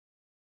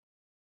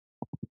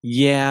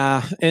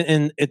 Yeah.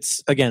 And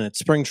it's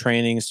spring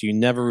training. So you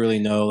never really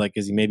know, like,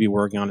 is he maybe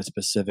working on a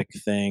specific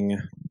thing?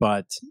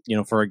 But,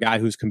 for a guy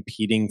who's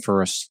competing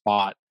for a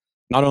spot,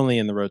 not only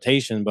in the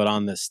rotation, but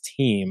on this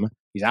team,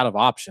 he's out of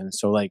options.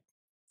 So, like,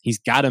 he's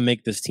got to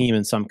make this team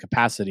in some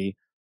capacity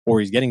or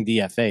he's getting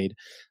DFA'd.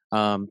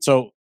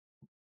 So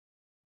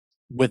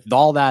with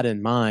all that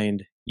in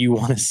mind, you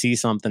want to see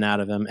something out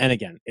of him. And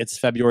again, it's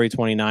February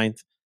 29th.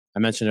 I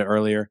mentioned it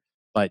earlier,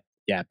 but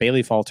yeah,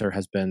 Bailey Falter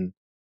he's been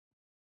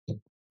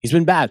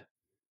bad.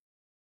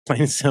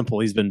 Plain and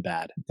simple, he's been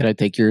bad. Did I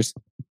take yours?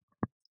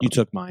 You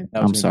took mine.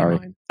 I'm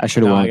sorry. I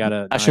should have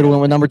went. I should have went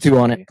went with number 2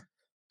 on it.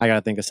 I got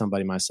to think of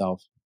somebody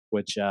myself,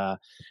 which if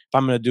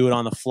I'm going to do it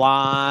on the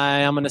fly,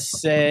 I'm going to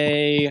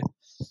say,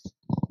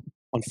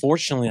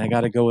 unfortunately, I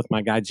got to go with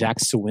my guy, Jack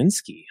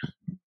Sawinski.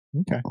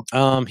 Okay.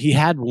 He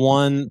had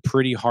one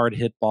pretty hard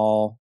hit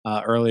ball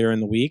earlier in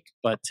the week,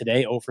 but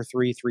today 0 for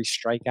 3, 3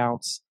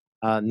 strikeouts.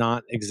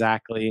 Not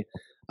exactly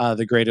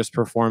the greatest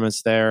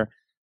performance there.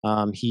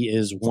 He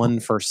is 1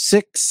 for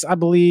 6, I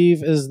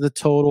believe, is the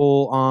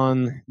total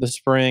on the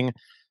spring.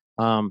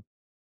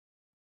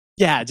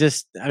 Yeah,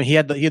 just I mean, he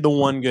had the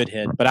one good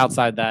hit, but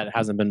outside that, it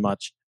hasn't been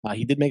much.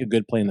 He did make a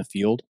good play in the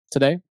field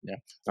today. Yeah.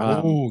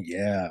 Oh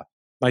yeah.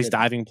 Nice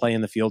diving play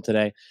in the field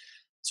today.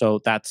 So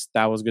that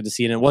was good to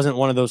see. And it wasn't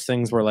one of those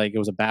things where like it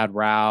was a bad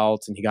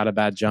route and he got a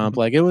bad jump.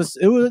 Like it was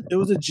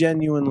a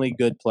genuinely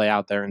good play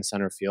out there in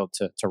center field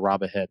to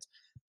rob a hit.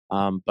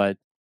 But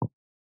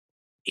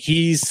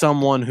he's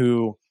someone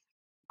who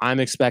I'm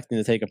expecting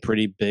to take a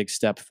pretty big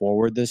step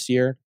forward this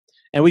year.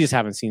 And we just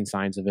haven't seen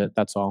signs of it.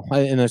 That's all.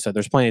 And I said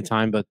there's plenty of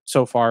time, but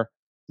so far,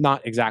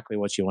 not exactly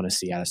what you want to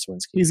see out of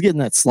Swinsky. He's getting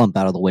that slump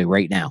out of the way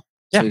right now.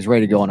 So Yeah. he's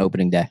ready to go on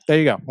opening day. There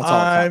you go. That's all.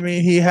 I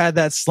mean, he had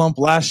that slump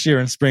last year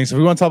in spring. So if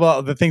we want to talk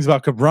about the things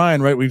about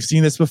Cabrine, right? We've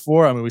seen this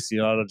before. I mean, we see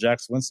a lot of Jack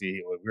Swinsky.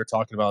 We were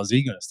talking about, is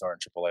he going to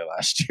start in AAA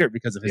last year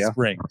because of his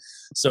spring?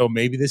 So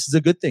maybe this is a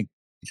good thing.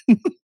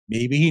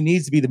 Maybe he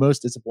needs to be the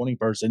most disappointing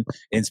person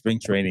in spring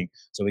training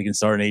so he can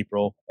start in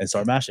April and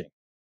start mashing.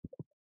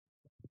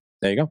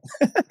 There you go.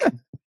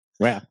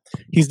 Yeah.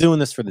 He's doing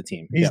this for the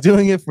team. He's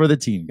doing it for the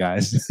team,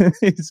 guys.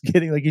 He's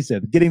getting, like you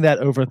said, getting that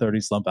over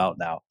 30 slump out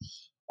now.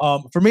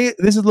 For me,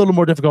 this is a little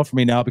more difficult for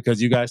me now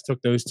because you guys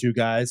took those two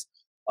guys.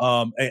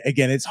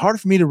 Again, it's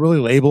hard for me to really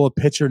label a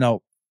pitcher.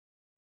 Now,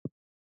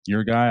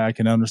 your guy, I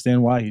can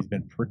understand why he's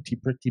been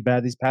pretty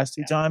bad these past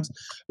two times.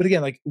 But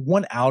again, like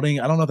one outing,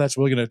 I don't know if that's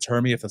really going to deter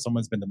me if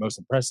someone's been the most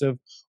impressive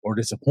or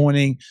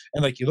disappointing.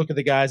 And like you look at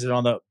the guys that are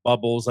on the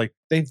bubbles, like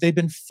they've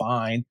been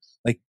fine.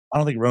 Like I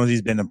don't think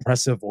Ronesy's been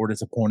impressive or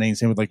disappointing.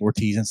 Same with like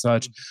Ortiz and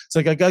such. So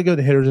like I gotta go to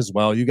the hitters as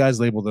well. You guys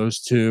label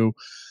those two.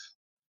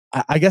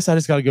 I guess I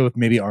just gotta go with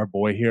maybe our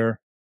boy here.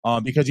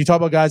 Because you talk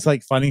about guys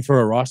like fighting for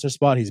a roster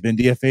spot. He's been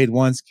DFA'd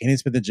once. Kenny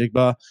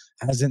Smith-Njigba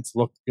hasn't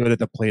looked good at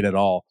the plate at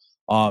all.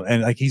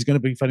 And like he's going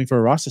to be fighting for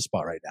a roster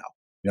spot right now.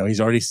 You know, he's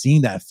already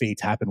seen that fate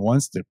happen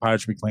once. The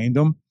Pirates reclaimed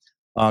him,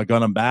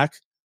 got him back.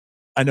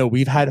 I know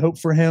we've had hope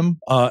for him.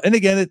 And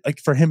again,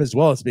 like for him as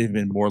well, it's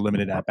been more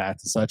limited at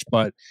bats and such,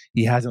 but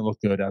he hasn't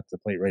looked good at the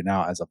plate right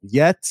now as of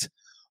yet.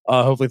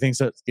 Hopefully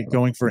things get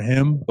going for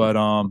him. But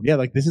yeah,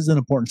 like this is an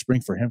important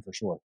spring for him for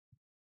sure.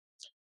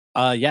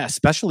 Yeah,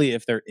 especially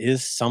if there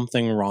is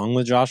something wrong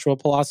with Joshua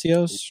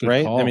Palacios, Good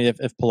right? call. I mean,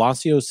 if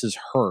Palacios is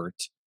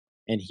hurt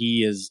and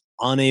he is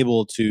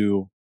unable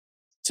to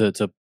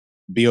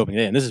be opening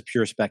day, and this is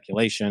pure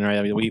speculation, right?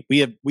 I mean,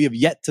 we have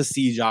yet to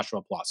see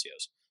Joshua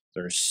Palacios.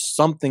 There's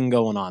something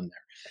going on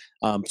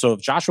there. So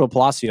if Joshua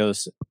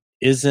Palacios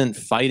isn't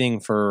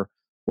fighting for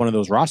one of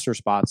those roster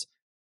spots,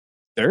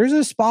 there's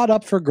a spot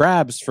up for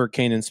grabs for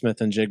Kanan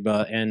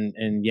Smith-Njigba,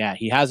 and yeah,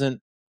 he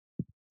hasn't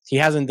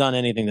done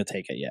anything to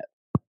take it yet.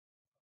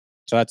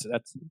 So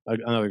that's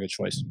another good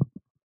choice.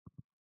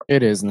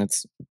 It is, and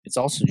it's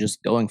also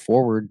just going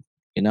forward,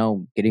 you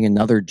know, getting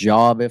another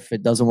job if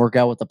it doesn't work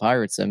out with the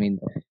Pirates. I mean,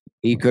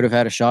 he could have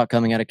had a shot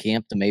coming out of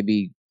camp to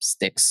maybe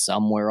stick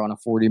somewhere on a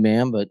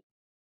 40-man, but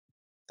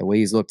the way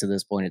he's looked to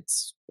this point,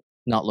 it's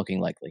not looking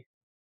likely.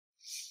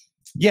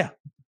 Yeah.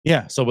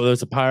 So whether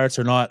it's the Pirates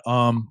or not,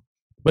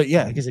 but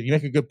yeah, like I said, you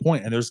make a good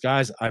point. And there's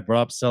guys, I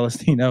brought up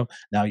Celestino.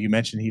 Now you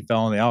mentioned he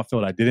fell in the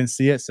outfield. I didn't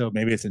see it, so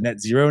maybe it's a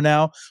net zero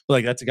now. But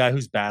like that's a guy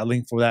who's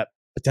battling for that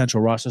potential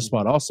roster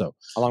spot also,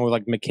 along with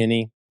like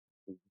McKinney.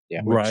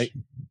 Yeah, right.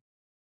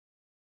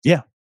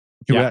 Yeah.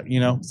 You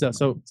know,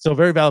 so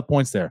very valid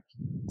points there.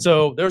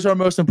 So there's our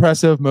most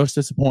impressive, most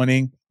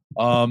disappointing.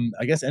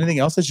 I guess anything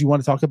else that you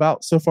want to talk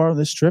about so far on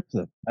this trip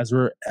as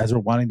we're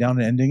winding down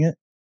and ending it?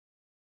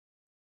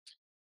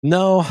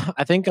 No,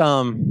 I think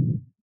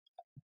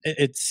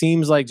it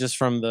seems like just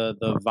from the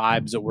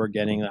vibes that we're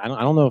getting, I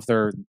don't know if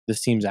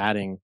this team's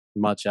adding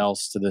much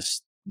else to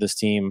this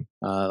team.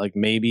 Like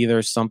maybe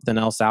there's something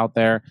else out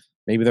there.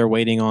 Maybe they're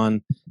waiting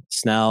on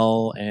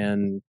Snell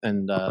and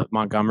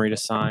Montgomery to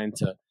sign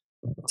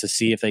to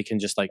see if they can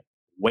just like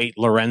wait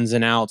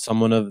Lorenzen out,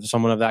 someone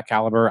of that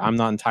caliber. I'm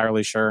not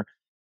entirely sure,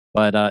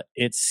 but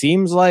it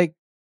seems like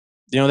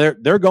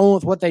they're going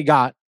with what they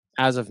got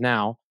as of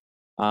now.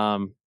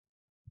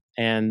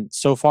 And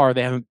so far,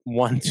 they haven't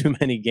won too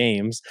many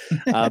games.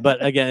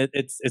 But again,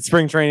 it's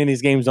spring training.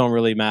 These games don't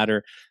really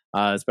matter,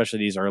 especially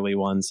these early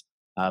ones.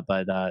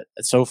 But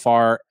so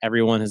far,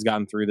 everyone has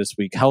gotten through this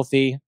week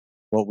healthy.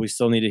 Well, we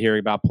still need to hear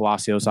about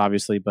Palacios,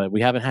 obviously, but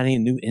we haven't had any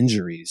new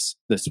injuries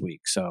this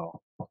week.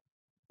 So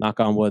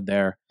knock on wood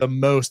there. The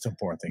most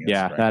important thing.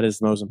 Yeah, that is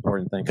the most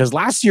important thing. Because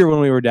last year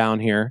when we were down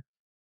here,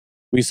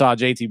 we saw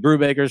JT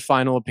Brubaker's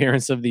final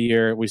appearance of the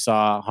year. We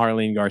saw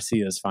Harleen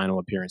Garcia's final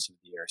appearance of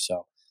the year.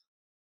 So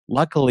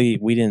luckily,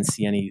 we didn't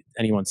see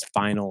anyone's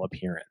final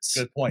appearance.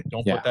 Good point.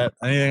 Don't put that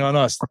anything on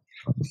us.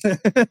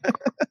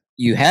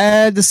 You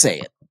had to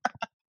say it.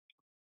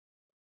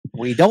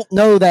 We don't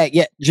know that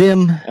yet,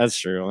 Jim. That's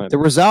true. The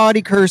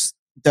Rosati curse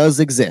does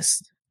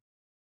exist.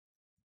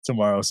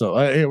 Tomorrow. So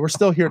we're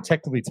still here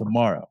technically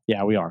tomorrow.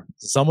 Yeah, we are.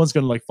 So someone's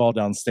going to like fall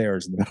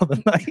downstairs in the middle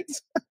of the night.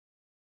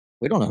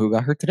 We don't know who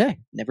got hurt today.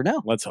 Never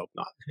know. Let's hope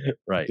not.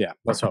 Right. Yeah,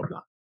 let's hope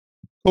not.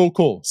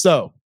 Cool.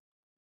 So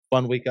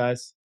fun week,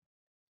 guys.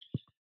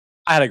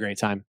 I had a great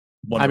time.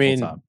 wonderful mean,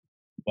 time.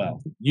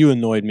 Well, You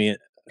annoyed me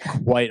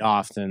quite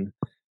often,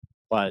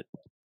 but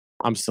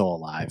I'm still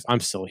alive. I'm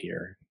still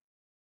here.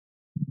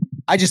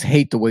 I just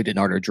hate the way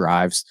Donardo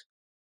drives.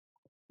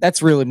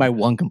 That's really my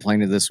one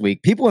complaint of this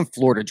week. People in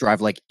Florida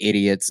drive like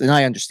idiots, and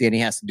I understand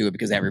he has to do it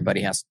because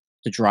everybody has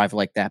to drive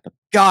like that. But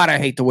God, I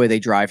hate the way they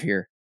drive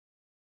here.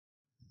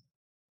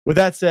 with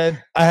that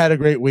said, I had a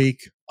great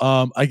week.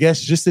 I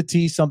guess just to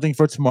tease something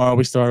for tomorrow,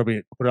 we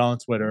put it on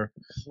Twitter.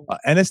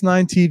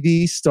 NS9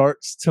 TV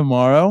starts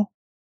tomorrow.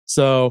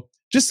 So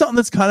just something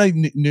that's kind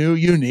of new,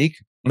 unique.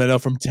 I know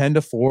from 10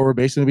 to 4, we're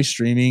basically going to be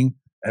streaming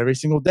every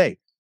single day.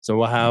 So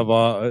we'll have,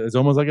 it's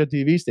almost like a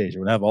TV station.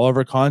 We'll have all of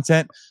our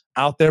content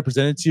out there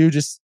presented to you.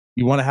 Just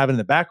you want to have it in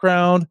the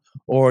background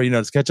or,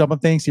 just catch up on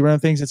things, see random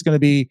things. It's going to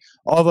be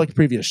all of like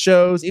previous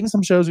shows, even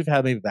some shows we've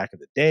had maybe back in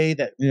the day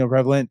that,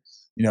 prevalent,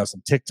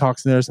 some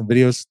TikToks in there, some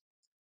videos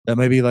that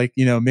may be like,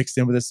 mixed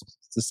in with this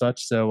to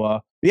such.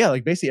 So, yeah,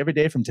 like basically every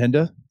day from 10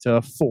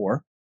 to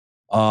 4,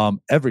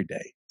 every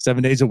day,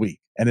 7 days a week,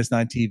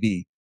 NS9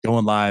 TV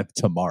going live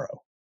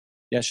tomorrow.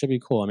 Yeah, it should be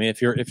cool. I mean,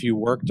 if you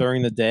work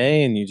during the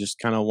day and you just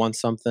kind of want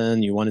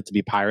something, you want it to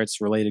be Pirates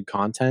related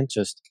content,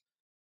 just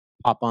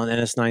pop on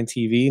NS9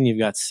 TV and you've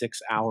got 6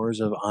 hours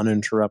of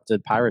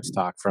uninterrupted Pirates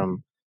talk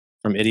from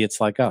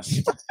idiots like us.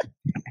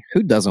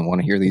 Who doesn't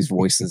want to hear these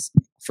voices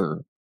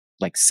for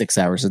like 6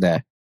 hours a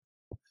day?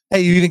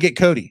 Hey, you even get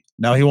Cody.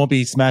 Now he won't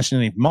be smashing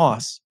any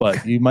moss,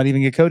 but you might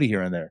even get Cody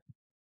here and there.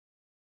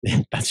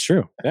 That's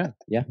true. Yeah.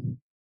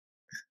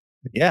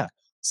 Yeah.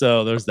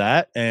 So there's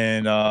that.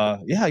 And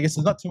yeah, I guess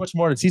there's not too much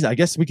more to tease. I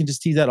guess we can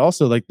just tease that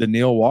also. Like the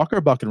Neil Walker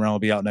bucket round will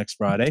be out next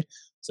Friday.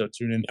 So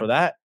tune in for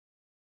that.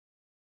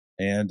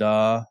 And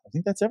I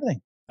think that's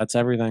everything. That's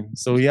everything.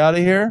 So we out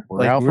of here.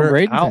 We're out from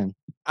Bradenton.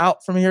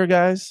 Out from here,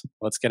 guys.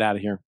 Let's get out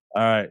of here.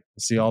 All right.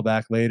 See y'all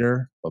back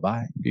later.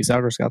 Bye-bye. Peace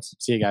out, Girl Scouts.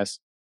 See you guys.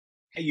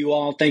 Hey, you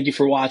all. Thank you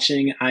for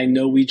watching. I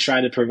know we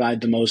try to provide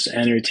the most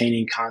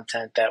entertaining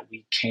content that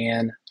we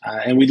can,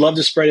 and we'd love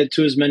to spread it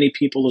to as many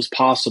people as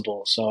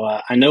possible. So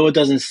I know it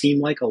doesn't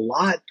seem like a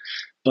lot,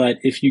 but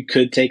if you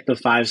could take the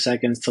 5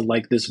 seconds to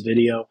like this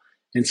video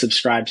and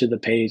subscribe to the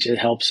page, it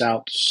helps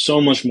out so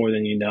much more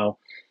than you know.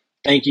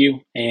 Thank you,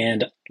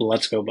 and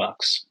let's go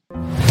Bucks.